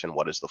fraction,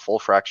 what is the full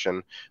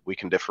fraction. We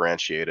can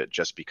differentiate it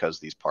just because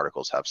these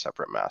particles have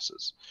separate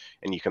masses.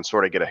 And you can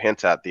sort of get a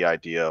hint at the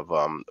idea of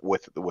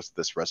with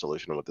this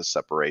resolution, with this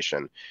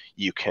separation,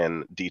 you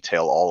can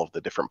detail all of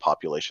the different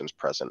populations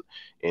present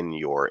in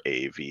your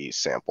AAV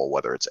sample,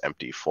 whether it's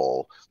empty,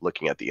 full,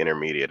 looking at the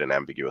intermediate and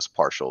ambiguous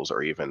partials,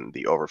 or even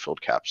the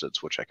overfilled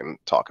capsids, which I can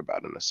talk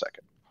about in a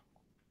second.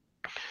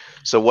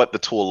 So what the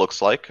tool looks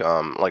like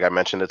I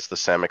mentioned, it's the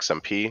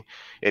SamuxMP.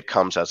 It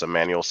comes as a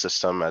manual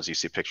system, as you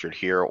see pictured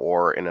here,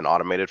 or in an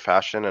automated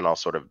fashion, and I'll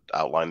sort of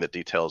outline the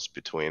details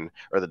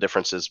the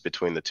differences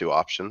between the two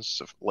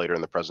options later in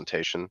the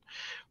presentation.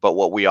 But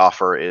what we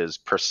offer is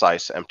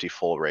precise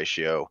empty-full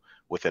ratio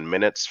within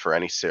minutes for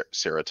any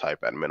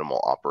serotype at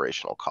minimal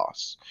operational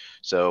costs.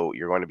 So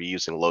you're going to be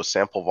using low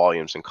sample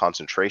volumes and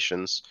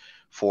concentrations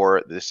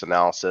for this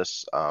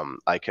analysis.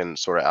 I can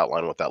sort of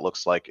outline what that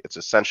looks like. It's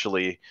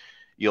essentially,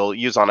 you'll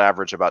use on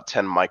average about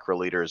 10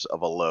 microliters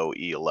of a low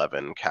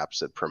E11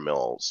 capsid per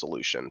mil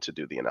solution to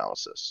do the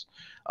analysis.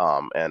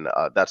 And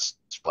that's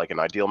like an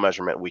ideal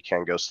measurement. We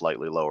can go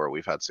slightly lower.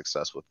 We've had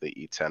success with the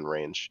E10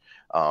 range,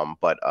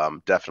 but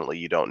definitely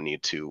you don't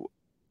need to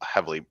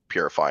heavily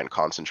purify and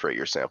concentrate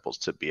your samples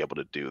to be able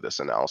to do this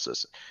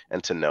analysis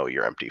and to know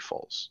your empty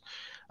fulls.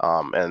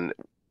 And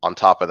on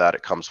top of that,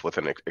 it comes with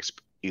an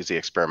easy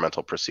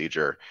experimental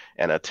procedure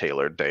and a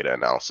tailored data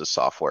analysis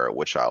software,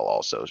 which I'll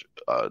also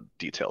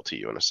detail to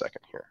you in a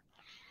second here.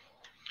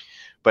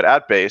 But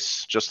at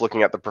base, just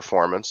looking at the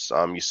performance,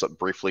 you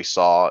briefly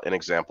saw an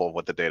example of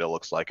what the data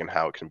looks like and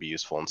how it can be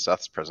useful in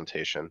Seth's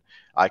presentation.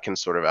 I can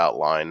sort of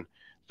outline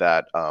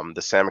that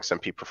the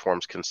SamuxMP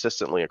performs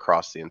consistently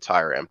across the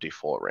entire empty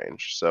full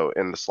range. So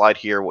in the slide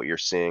here, what you're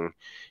seeing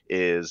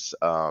is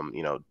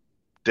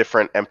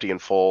different empty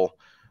and full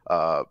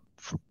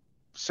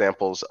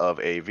samples of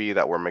AAV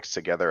that were mixed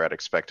together at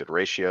expected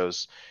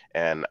ratios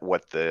and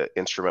what the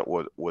instrument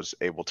was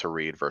able to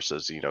read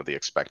versus, the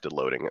expected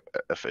loading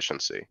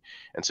efficiency.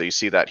 And so you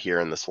see that here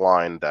in this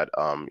line that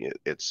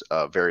it's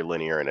very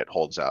linear and it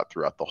holds out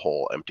throughout the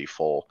whole empty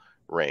full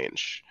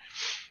range.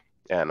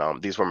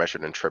 And these were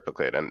measured in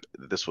triplicate, and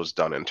this was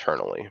done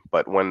internally.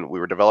 But when we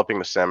were developing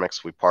the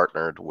SAMX, we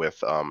partnered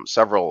with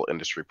several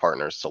industry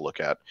partners to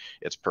look at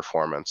its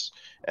performance.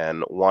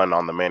 And one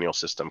on the manual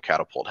system,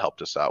 Catapult,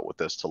 helped us out with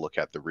this to look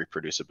at the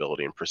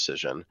reproducibility and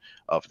precision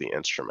of the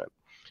instrument.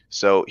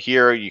 So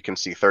here you can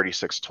see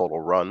 36 total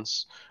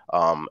runs,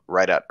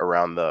 right at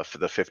around the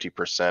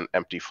 50%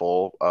 empty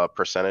full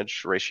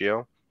percentage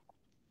ratio.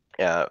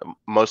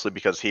 Mostly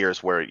because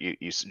here's where you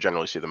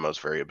generally see the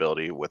most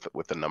variability with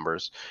the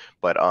numbers,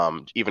 but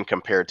even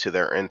compared to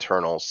their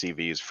internal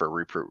CVs for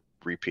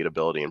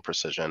repeatability and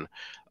precision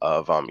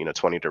of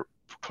 20%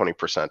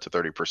 to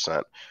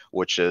 30%,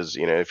 which is,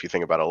 if you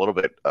think about it, a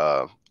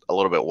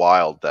little bit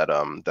wild that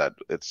that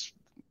it's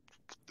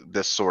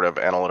this sort of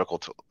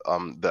analytical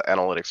the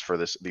analytics for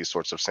these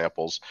sorts of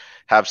samples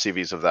have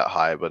CVs of that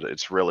high, but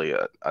it's really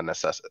a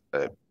necessity.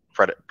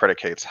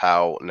 Predicates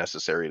how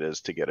necessary it is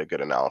to get a good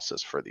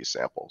analysis for these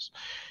samples.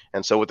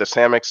 And so with the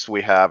SAMX,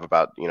 we have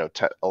about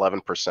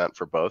 11%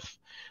 for both,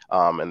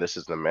 and this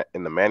is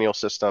in the manual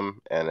system.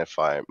 And if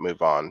I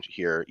move on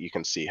here, you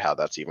can see how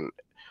that's even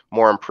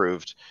more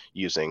improved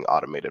using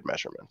automated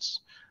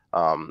measurements.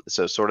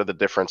 So sort of the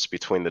difference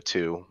between the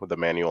two, with the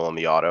manual and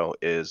the auto,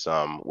 is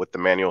with the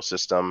manual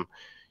system,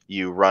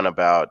 you run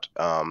about,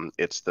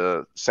 it's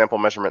the sample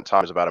measurement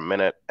time is about a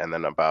minute, and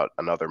then about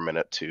another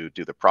minute to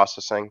do the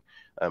processing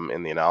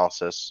in the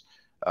analysis.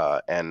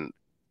 And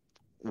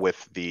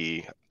with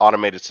the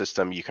automated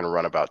system, you can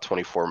run about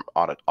 24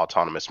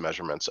 autonomous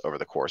measurements over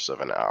the course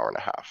of an hour and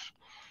a half.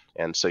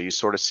 And so you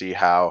sort of see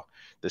how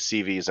the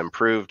CV is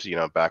improved,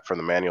 back from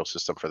the manual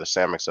system for the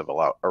SAMX of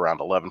around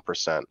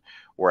 11%,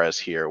 whereas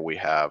here we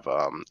have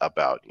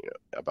about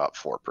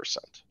 4%.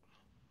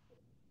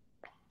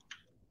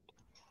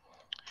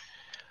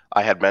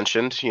 I had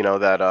mentioned,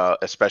 that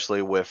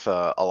especially with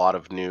a lot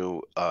of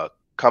new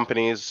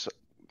companies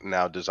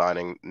now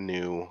designing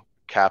new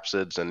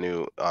capsids and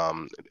new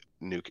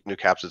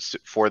capsids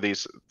for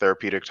these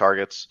therapeutic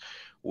targets,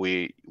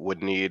 we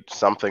would need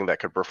something that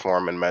could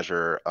perform and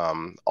measure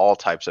all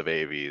types of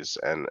AAVs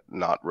and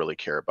not really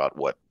care about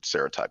what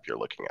serotype you're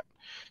looking at.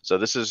 So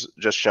this is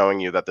just showing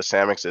you that the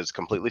SAMX is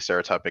completely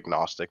serotype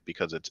agnostic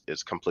because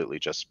it's completely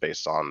just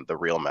based on the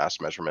real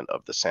mass measurement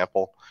of the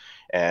sample.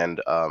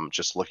 And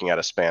just looking at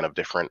a span of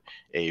different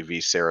AAV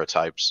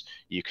serotypes,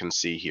 you can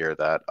see here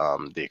that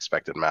the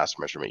expected mass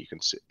measurement, you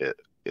can see it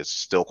is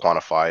still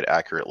quantified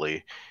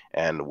accurately.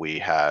 And we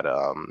had,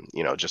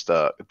 just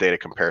a data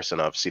comparison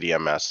of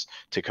CDMS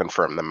to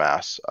confirm the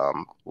mass.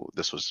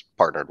 This was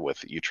partnered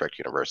with Utrecht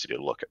University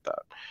to look at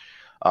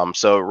that.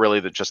 So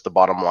really just the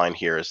bottom line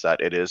here is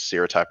that it is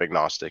serotype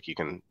agnostic. You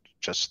can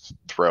just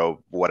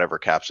throw whatever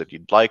capsid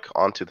you'd like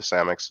onto the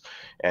SAMX,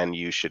 and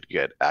you should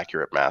get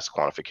accurate mass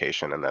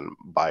quantification, and then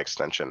by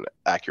extension,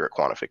 accurate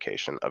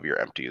quantification of your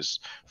empties,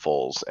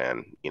 fulls,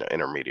 and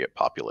intermediate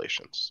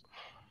populations.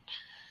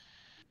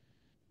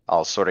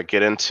 I'll sort of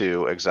get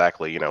into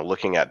exactly,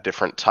 looking at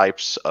different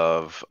types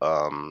of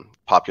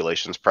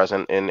populations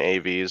present in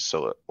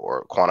AAVs,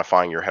 or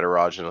quantifying your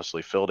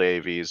heterogeneously filled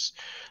AAVs.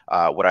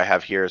 What I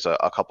have here is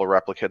a couple of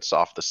replicates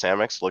off the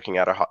SAMX looking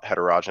at a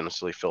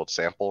heterogeneously filled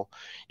sample.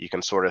 You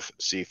can sort of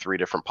see three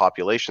different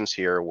populations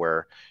here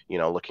where,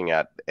 looking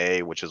at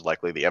A, which is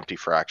likely the empty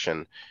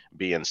fraction,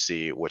 B and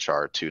C, which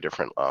are two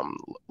different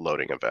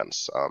loading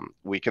events.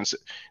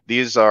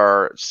 These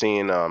are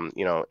seen,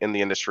 in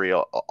the industry,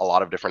 a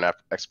lot of different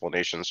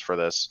explanations for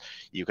this.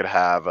 You could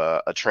have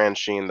a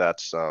transgene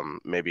that's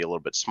maybe a little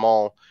bit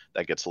small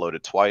that gets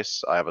loaded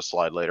twice. I have a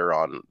slide later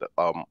on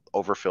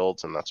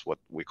overfilled, and that's what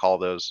we call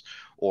those.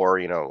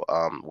 Or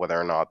whether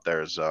or not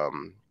there's a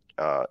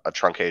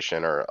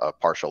truncation or a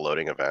partial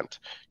loading event,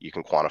 you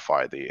can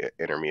quantify the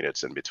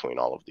intermediates in between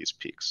all of these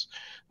peaks.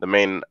 The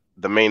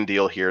main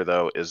deal here,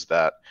 though, is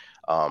that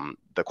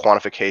the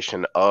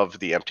quantification of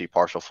the empty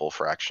partial full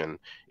fraction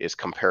is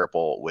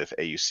comparable with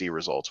AUC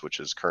results,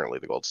 which is currently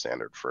the gold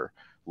standard for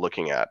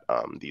looking at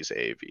these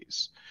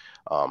AAVs.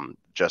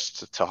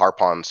 Just to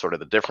harp on sort of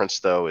the difference,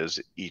 though, is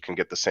you can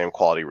get the same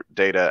quality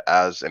data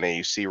as an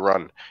AUC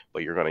run,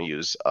 but you're going to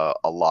use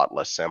a lot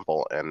less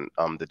sample, and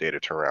the data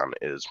turnaround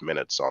is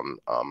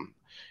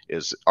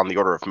is on the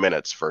order of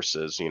minutes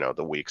versus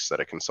the weeks that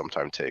it can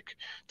sometimes take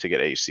to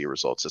get AUC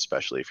results,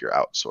 especially if you're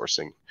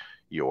outsourcing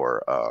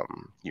your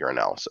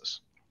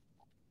analysis.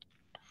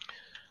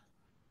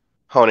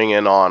 Honing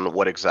in on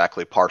what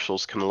exactly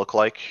partials can look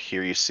like,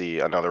 here you see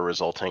another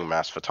resulting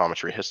mass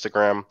photometry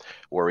histogram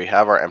where we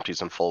have our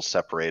empties and fulls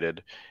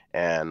separated,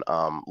 and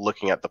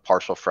looking at the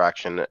partial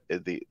fraction,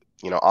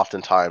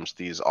 oftentimes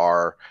these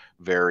are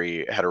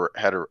very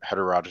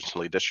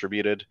heterogeneously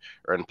distributed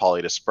or in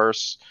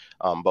polydisperse.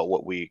 But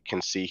what we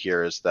can see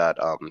here is that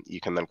you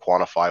can then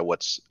quantify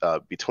what's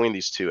between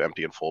these two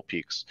empty and full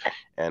peaks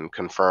and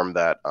confirm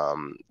that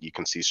you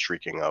can see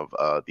streaking of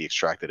the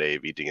extracted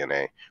AAV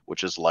DNA,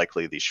 which is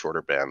likely these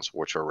shorter bands,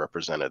 which are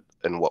represented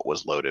in what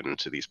was loaded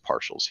into these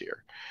partials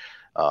here.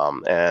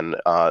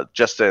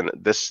 Just in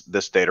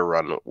this data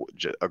run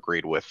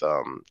agreed with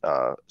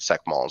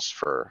SecMols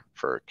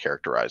for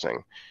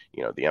characterizing,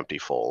 the empty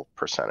full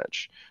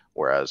percentage,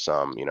 whereas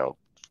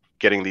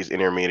getting these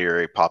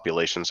intermediary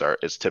populations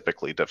is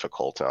typically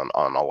difficult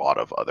on a lot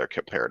of other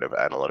comparative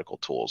analytical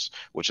tools,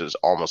 which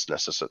almost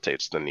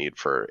necessitates the need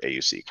for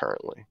AUC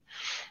currently.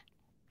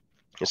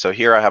 And so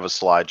here I have a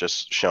slide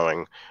just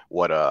showing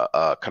what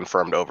a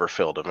confirmed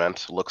overfilled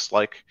event looks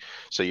like.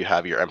 So you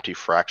have your empty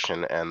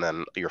fraction and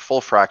then your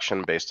full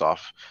fraction based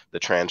off the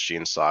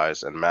transgene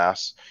size and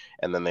mass.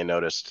 And then they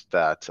noticed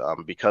that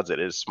because it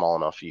is small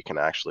enough, you can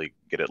actually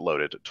get it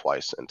loaded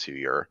twice into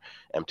your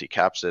empty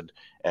capsid,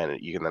 and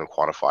you can then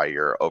quantify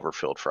your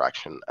overfilled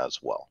fraction as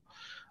well.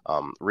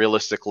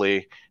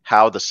 Realistically,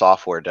 how the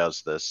software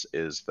does this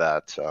is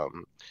that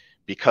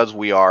because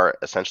we are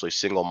essentially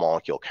single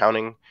molecule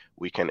counting,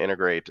 we can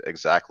integrate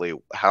exactly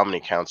how many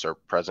counts are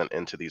present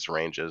into these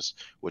ranges,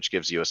 which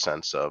gives you a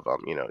sense of,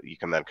 you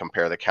can then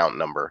compare the count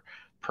number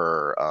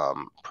per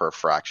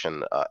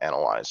fraction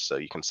analyzed. So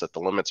you can set the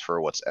limits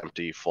for what's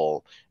empty,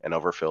 full, and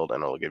overfilled,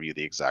 and it'll give you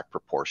the exact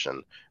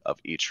proportion of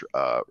each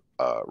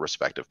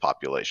respective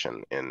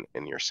population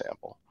in your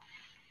sample.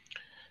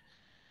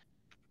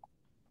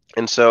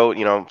 And so,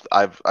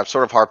 I've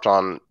sort of harped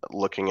on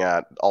looking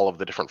at all of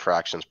the different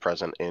fractions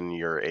present in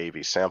your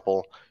AAV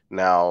sample.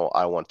 Now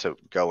I want to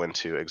go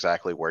into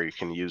exactly where you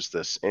can use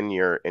this in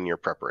your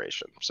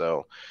preparation.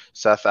 So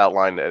Seth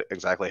outlined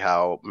exactly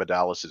how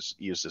Medalis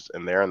uses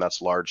in there, and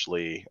that's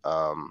largely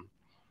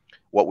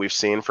what we've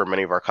seen for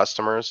many of our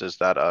customers is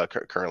that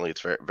currently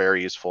it's very,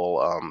 very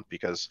useful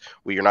because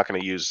you're not going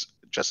to use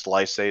just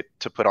lysate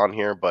to put on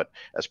here, but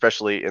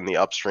especially in the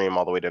upstream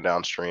all the way to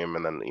downstream,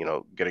 and then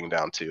getting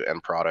down to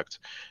end product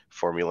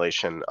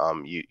formulation,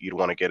 you'd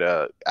want to get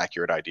an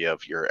accurate idea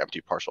of your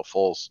empty partial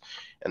fulls.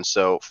 And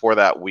so for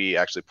that, we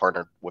actually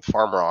partnered with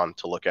Pharmaron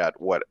to look at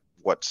what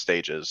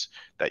stages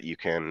that you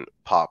can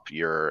pop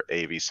your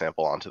AAV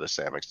sample onto the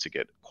SAMX to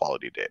get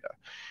quality data.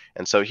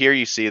 And so here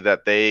you see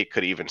that they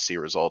could even see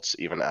results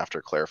even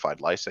after clarified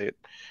lysate.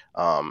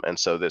 And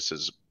so this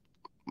is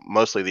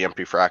mostly the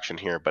empty fraction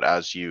here, but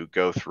as you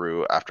go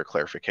through after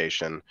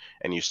clarification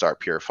and you start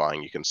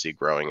purifying, you can see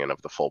growing in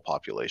of the full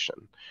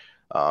population.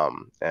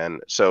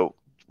 And so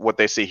what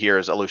they see here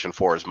is elution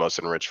 4 is most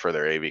enriched for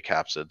their AAV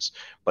capsids,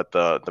 but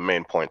the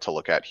main point to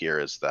look at here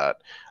is that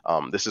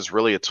this is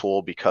really a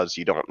tool because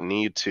you don't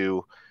need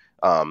to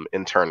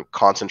in turn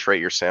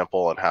concentrate your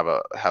sample and have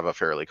a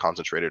fairly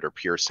concentrated or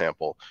pure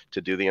sample to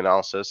do the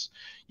analysis.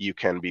 You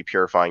can be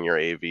purifying your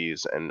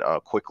AAVs and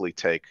quickly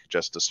take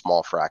just a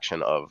small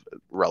fraction of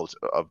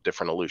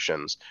different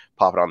elutions,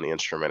 pop it on the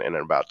instrument, and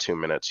in about 2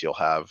 minutes you'll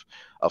have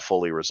a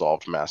fully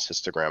resolved mass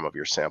histogram of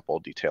your sample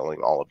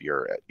detailing all of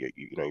your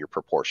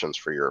proportions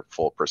for your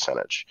full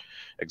percentage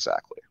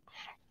exactly.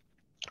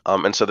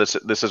 And so this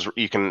is,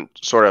 you can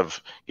sort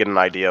of get an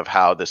idea of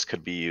how this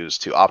could be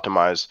used to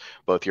optimize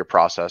both your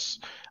process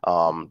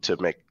to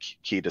make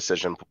key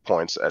decision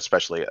points,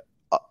 especially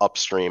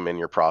upstream in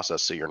your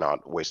process, so you're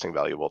not wasting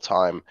valuable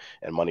time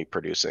and money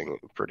producing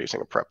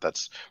a prep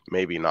that's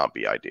maybe not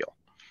be ideal.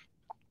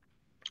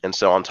 And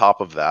so on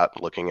top of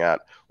that, looking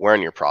at where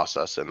in your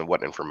process and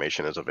what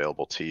information is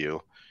available to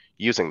you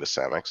using the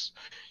SAMX,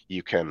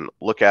 you can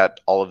look at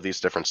all of these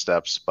different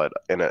steps, but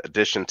in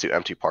addition to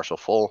empty partial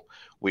full,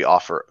 we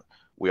offer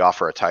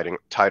a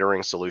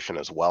titering solution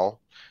as well.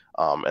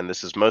 And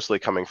this is mostly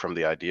coming from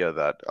the idea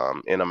that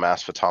in a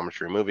mass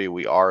photometry movie,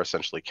 we are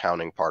essentially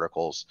counting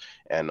particles,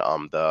 and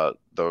the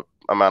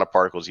amount of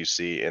particles you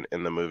see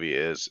in the movie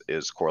is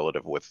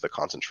correlative with the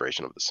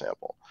concentration of the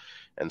sample.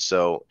 And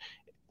so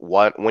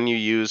when you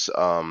use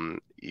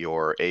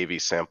your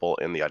AAV sample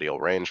in the ideal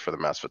range for the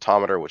mass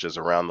photometer, which is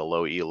around the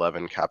low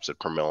E11 capsid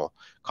per mil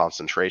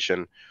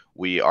concentration,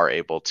 we are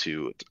able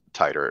to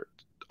titer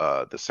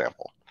the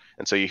sample.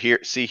 And so you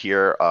see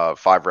here 5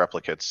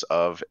 replicates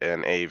of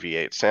an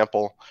AAV8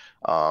 sample,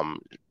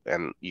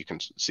 and you can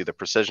see the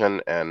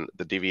precision and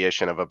the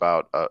deviation of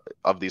about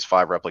of these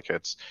 5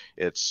 replicates.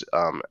 It's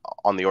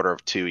on the order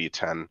of 2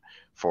 E10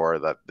 for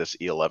this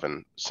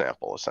E11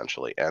 sample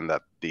essentially, and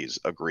that these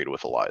agreed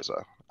with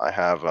ELISA. I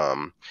have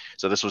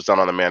so this was done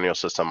on the manual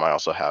system. I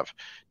also have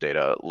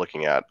data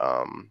looking at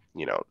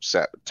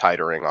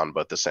titering on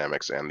both the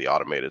SAMX and the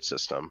automated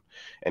system,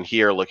 and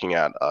here looking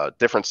at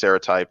different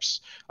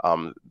serotypes.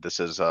 This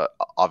is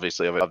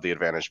obviously of the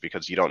advantage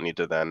because you don't need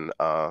to then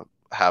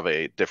have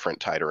a different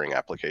titering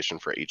application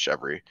for each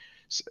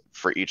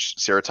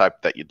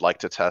serotype that you'd like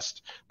to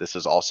test. This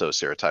is also a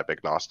serotype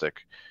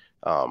agnostic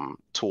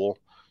tool.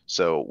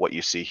 So what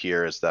you see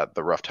here is that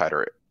the rough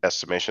titer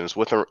estimation is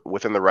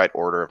within the right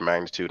order of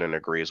magnitude and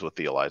agrees with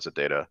the ELISA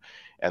data.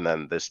 And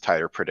then this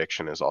titer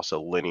prediction is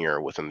also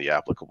linear within the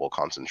applicable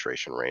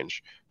concentration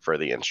range for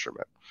the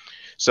instrument.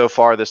 So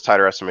far, this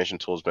titer estimation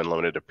tool has been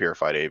limited to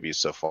purified AAVs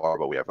so far,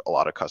 but we have a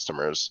lot of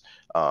customers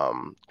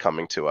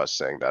coming to us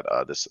saying that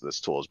this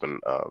tool has been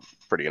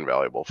pretty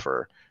invaluable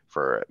for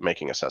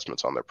making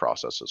assessments on their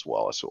process, as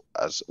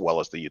well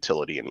as the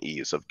utility and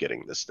ease of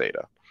getting this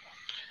data.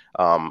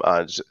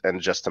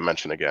 And just to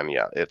mention again,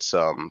 yeah, it's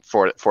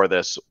for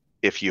this,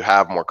 if you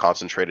have more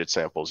concentrated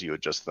samples, you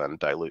would just then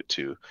dilute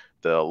to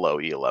the low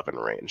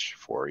E11 range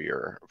for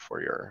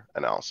your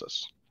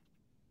analysis.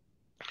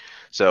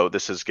 So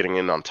this is getting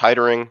in on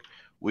titering.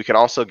 We can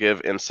also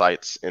give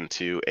insights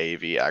into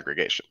AAV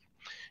aggregation.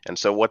 And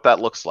so what that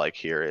looks like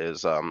here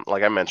is,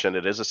 like I mentioned,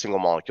 it is a single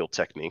molecule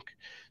technique.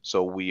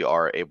 So we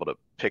are able to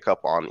pick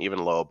up on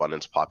even low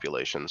abundance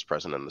populations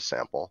present in the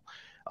sample.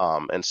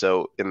 And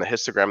so in the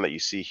histogram that you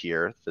see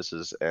here, this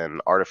is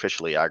an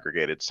artificially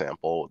aggregated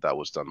sample that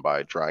was done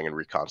by drying and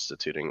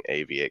reconstituting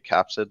AAV8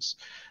 capsids.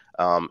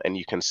 And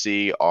you can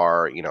see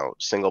our,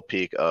 single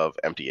peak of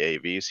empty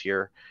AAVs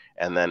here.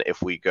 And then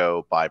if we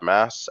go by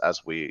mass,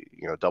 as we,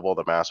 double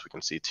the mass, we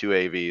can see 2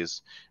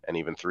 AAVs and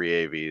even 3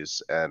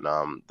 AAVs.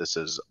 And this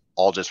is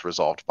all just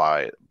resolved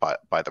by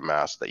the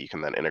mass that you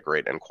can then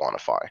integrate and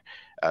quantify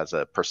as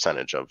a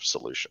percentage of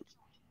solution.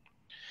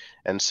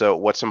 And so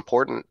what's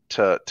important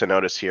to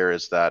notice here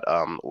is that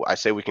I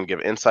say we can give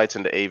insights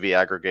into AAV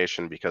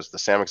aggregation because the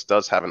SAMux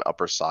does have an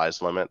upper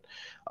size limit.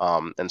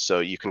 And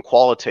so you can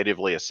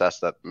qualitatively assess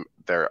that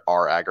there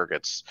are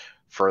aggregates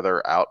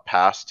further out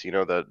past,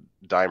 the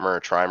dimer or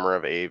trimer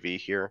of AAV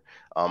here.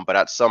 But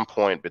at some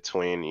point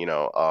between,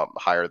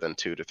 higher than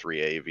 2 to 3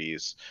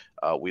 AAVs,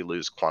 we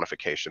lose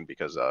quantification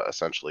because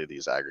essentially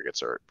these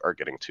aggregates are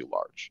getting too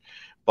large.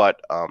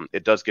 But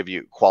it does give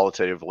you a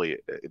qualitative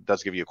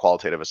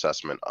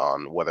assessment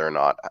on whether or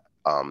not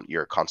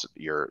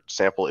your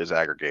sample is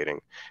aggregating,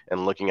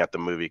 and looking at the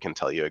movie can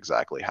tell you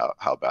exactly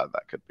how bad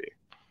that could be.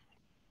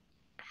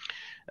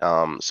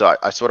 So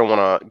I sort of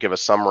want to give a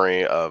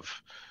summary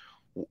of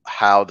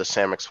how the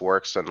SAMux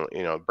works and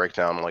break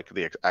down like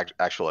the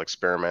actual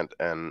experiment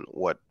and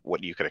what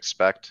you could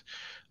expect.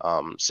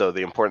 So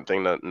the important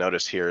thing to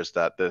notice here is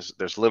that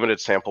there's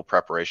limited sample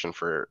preparation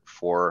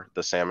for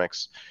the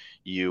SAMux.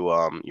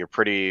 You're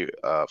pretty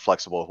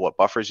flexible with what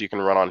buffers you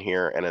can run on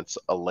here, and it's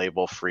a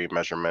label-free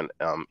measurement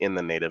in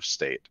the native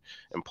state,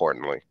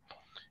 importantly.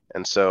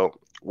 And so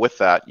with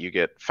that, you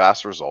get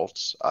fast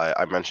results.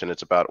 I mentioned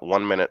it's about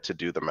 1 minute to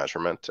do the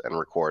measurement and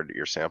record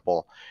your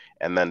sample,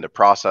 and then to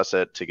process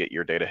it to get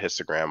your data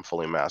histogram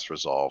fully mass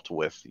resolved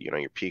with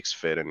your peaks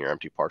fit and your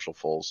empty partial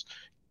fulls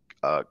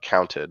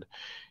counted.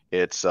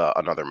 It's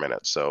another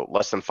minute, so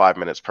less than 5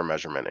 minutes per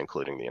measurement,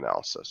 including the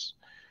analysis.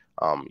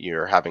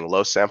 You're having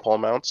low sample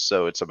amounts,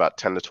 so it's about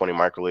 10 to 20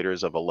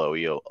 microliters of a low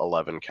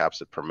E11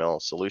 capsid per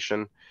mil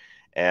solution.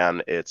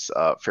 And it's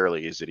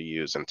fairly easy to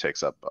use and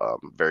takes up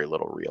very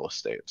little real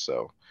estate.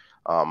 So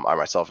I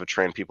myself have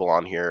trained people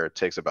on here. It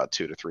takes about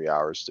 2 to 3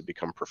 hours to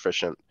become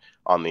proficient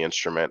on the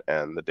instrument,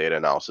 and the data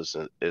analysis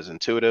is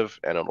intuitive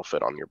and it'll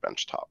fit on your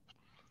benchtop.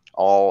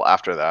 All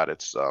after that,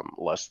 it's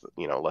less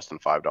than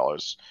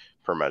 $5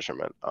 per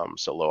measurement,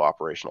 so low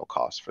operational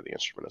costs for the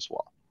instrument as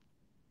well.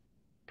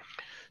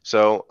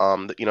 So,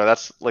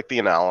 that's like the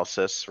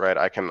analysis, right?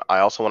 I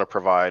also want to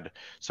provide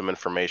some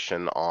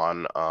information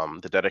on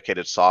the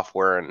dedicated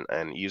software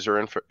and user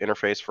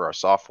interface for our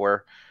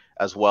software,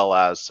 as well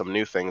as some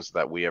new things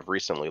that we have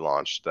recently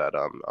launched that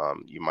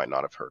you might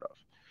not have heard of.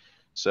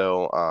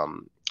 So,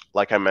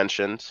 like I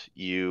mentioned,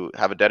 you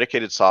have a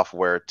dedicated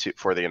software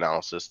for the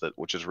analysis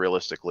which is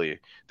realistically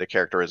the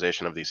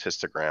characterization of these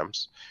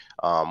histograms,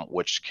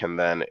 which can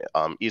then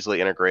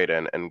easily integrate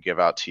and give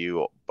out to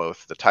you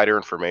both the titer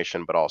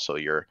information, but also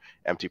your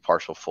empty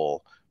partial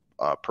full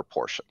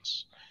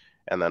proportions.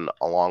 And then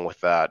along with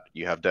that,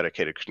 you have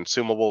dedicated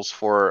consumables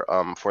for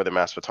the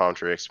mass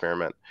photometry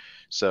experiment.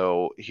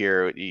 So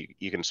here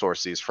you can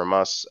source these from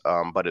us,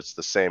 but it's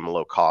the same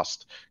low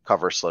cost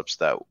cover slips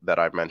that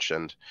I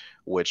mentioned,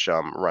 which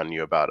run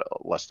you about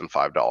less than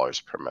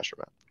 $5 per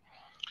measurement.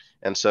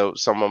 And so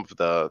some of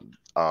the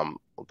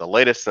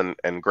latest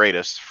and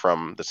greatest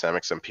from the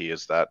SamuxMP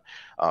is that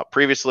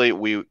previously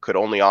we could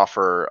only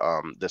offer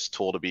this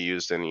tool to be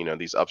used in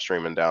these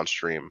upstream and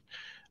downstream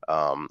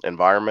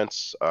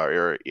environments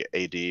or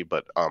AD,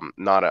 but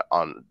not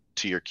on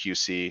to your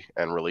QC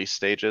and release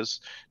stages.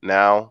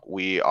 Now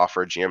we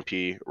offer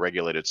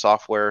GMP-regulated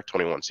software,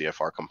 21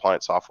 CFR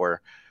compliant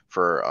software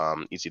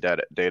for easy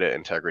data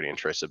integrity and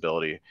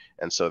traceability,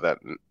 and so that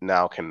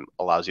now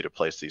allows you to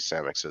place these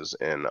SAMXs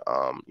in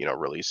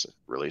release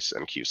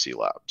and QC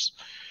labs.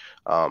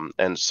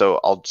 And so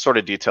I'll sort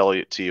of detail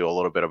to you a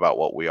little bit about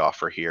what we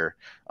offer here.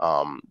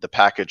 The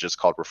package is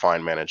called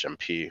Refine Manage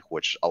MP,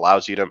 which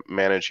allows you to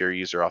manage your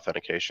user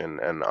authentication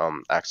and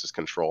access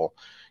control,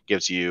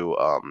 gives you,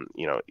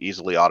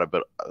 easily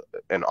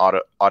an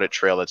audit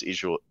trail that's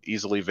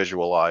easily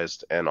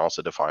visualized, and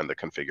also define the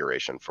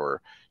configuration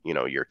for,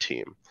 your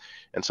team.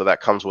 And so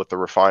that comes with the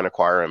Refine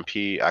Acquire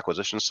MP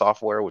acquisition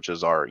software, which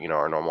is our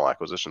normal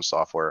acquisition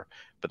software.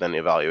 But then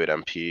Evaluate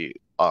MP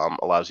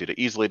allows you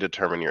to easily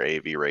determine your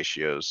AAV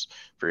ratios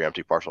for your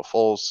empty partial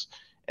fulls,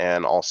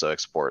 and also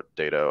export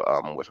data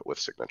with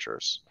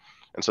signatures.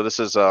 And so this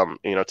is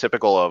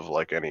typical of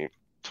like any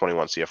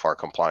 21 CFR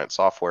compliant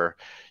software.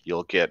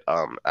 You'll get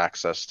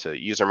access to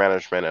user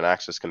management and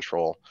access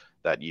control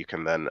that you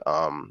can then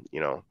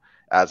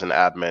as an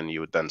admin, you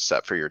would then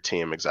set for your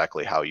team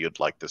exactly how you'd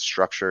like this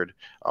structured.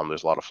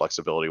 There's a lot of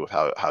flexibility with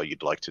how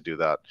you'd like to do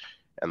that.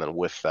 And then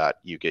with that,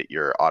 you get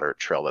your audit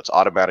trail that's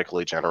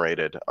automatically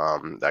generated,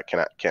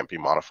 that can't be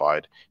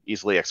modified,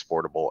 easily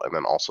exportable, and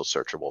then also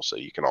searchable. So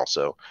you can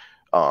also,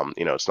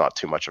 it's not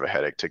too much of a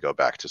headache to go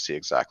back to see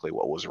exactly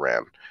what was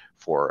ran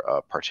for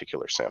a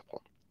particular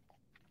sample.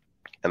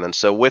 And then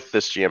so with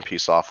this GMP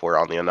software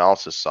on the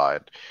analysis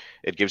side,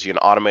 it gives you an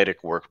automated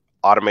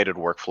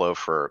workflow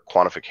for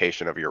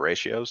quantification of your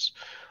ratios.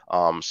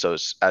 So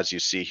as you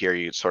see here,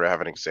 you sort of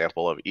have an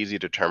example of easy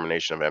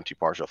determination of empty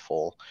partial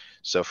full.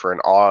 So for an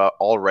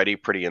already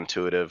pretty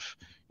intuitive,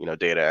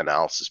 data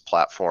analysis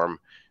platform,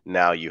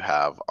 now you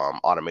have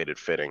automated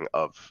fitting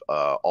of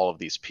all of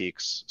these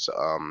peaks,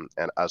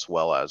 and as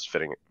well as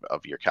fitting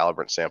of your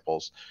calibrant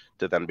samples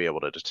to then be able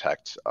to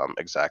detect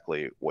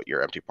exactly what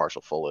your empty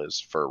partial full is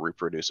for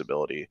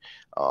reproducibility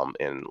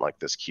in like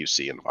this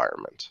QC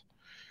environment.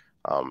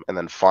 And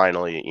then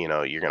finally,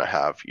 you're going to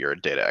have your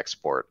data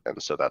export.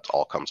 And so that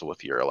all comes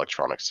with your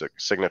electronic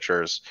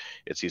signatures.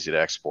 It's easy to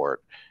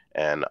export.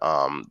 And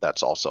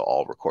that's also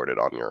all recorded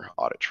on your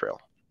audit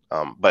trail.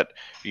 But,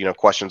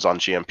 questions on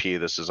GMP,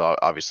 this is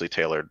obviously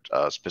tailored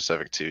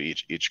specific to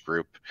each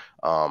group.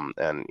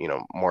 And,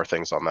 more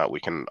things on that, we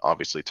can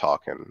obviously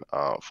talk and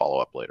follow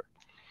up later.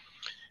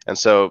 And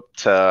so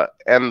to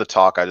end the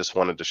talk, I just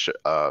wanted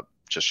to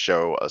just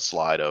show a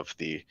slide of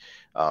the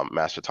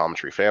mass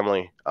photometry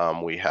family.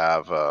 We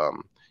have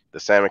the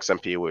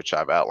SamuxMP, which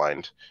I've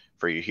outlined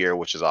for you here,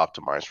 which is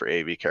optimized for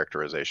AAV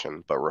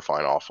characterization, but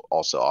Refine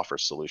also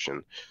offers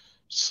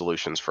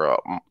solutions for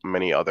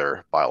many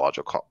other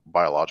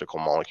biological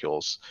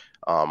molecules,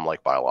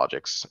 like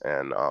biologics,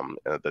 and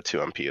the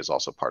 2MP is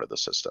also part of the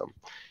system.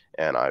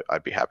 And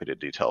I'd be happy to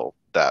detail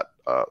that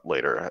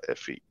later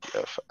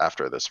if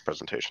after this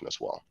presentation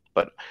as well.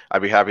 But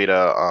I'd be happy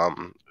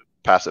to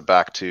pass it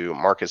back to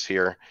Marcus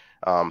here.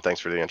 Thanks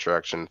for the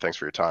introduction. Thanks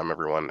for your time,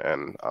 everyone.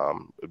 And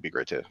it would be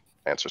great to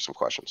answer some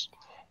questions.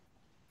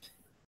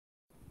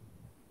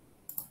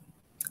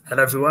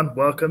 Hello, everyone.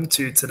 Welcome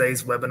to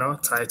today's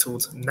webinar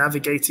titled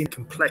Navigating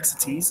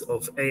Complexities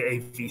of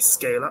AAV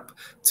Scale-Up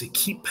to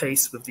Keep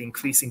Pace with the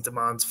Increasing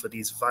Demands for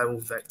These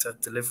Viral Vector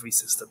Delivery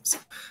Systems,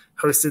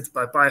 hosted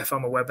by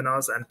Biopharma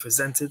Webinars and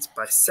presented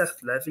by Seth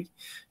Levy,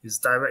 who's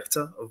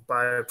Director of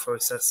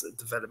Bioprocess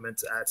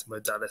Development at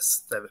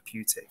Modalis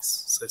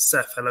Therapeutics. So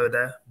Seth, hello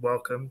there.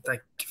 Welcome.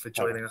 Thank you for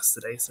joining us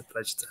today. It's a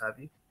pleasure to have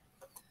you.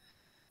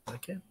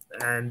 Okay.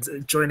 And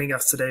joining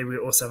us today, we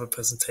also have a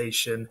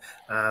presentation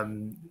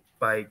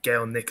by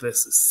Gael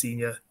Nicolas,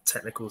 Senior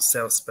Technical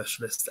Sales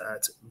Specialist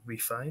at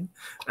Refine.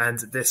 And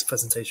this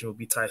presentation will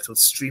be titled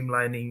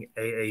Streamlining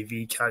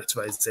AAV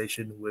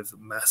Characterization with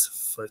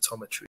Mass Photometry.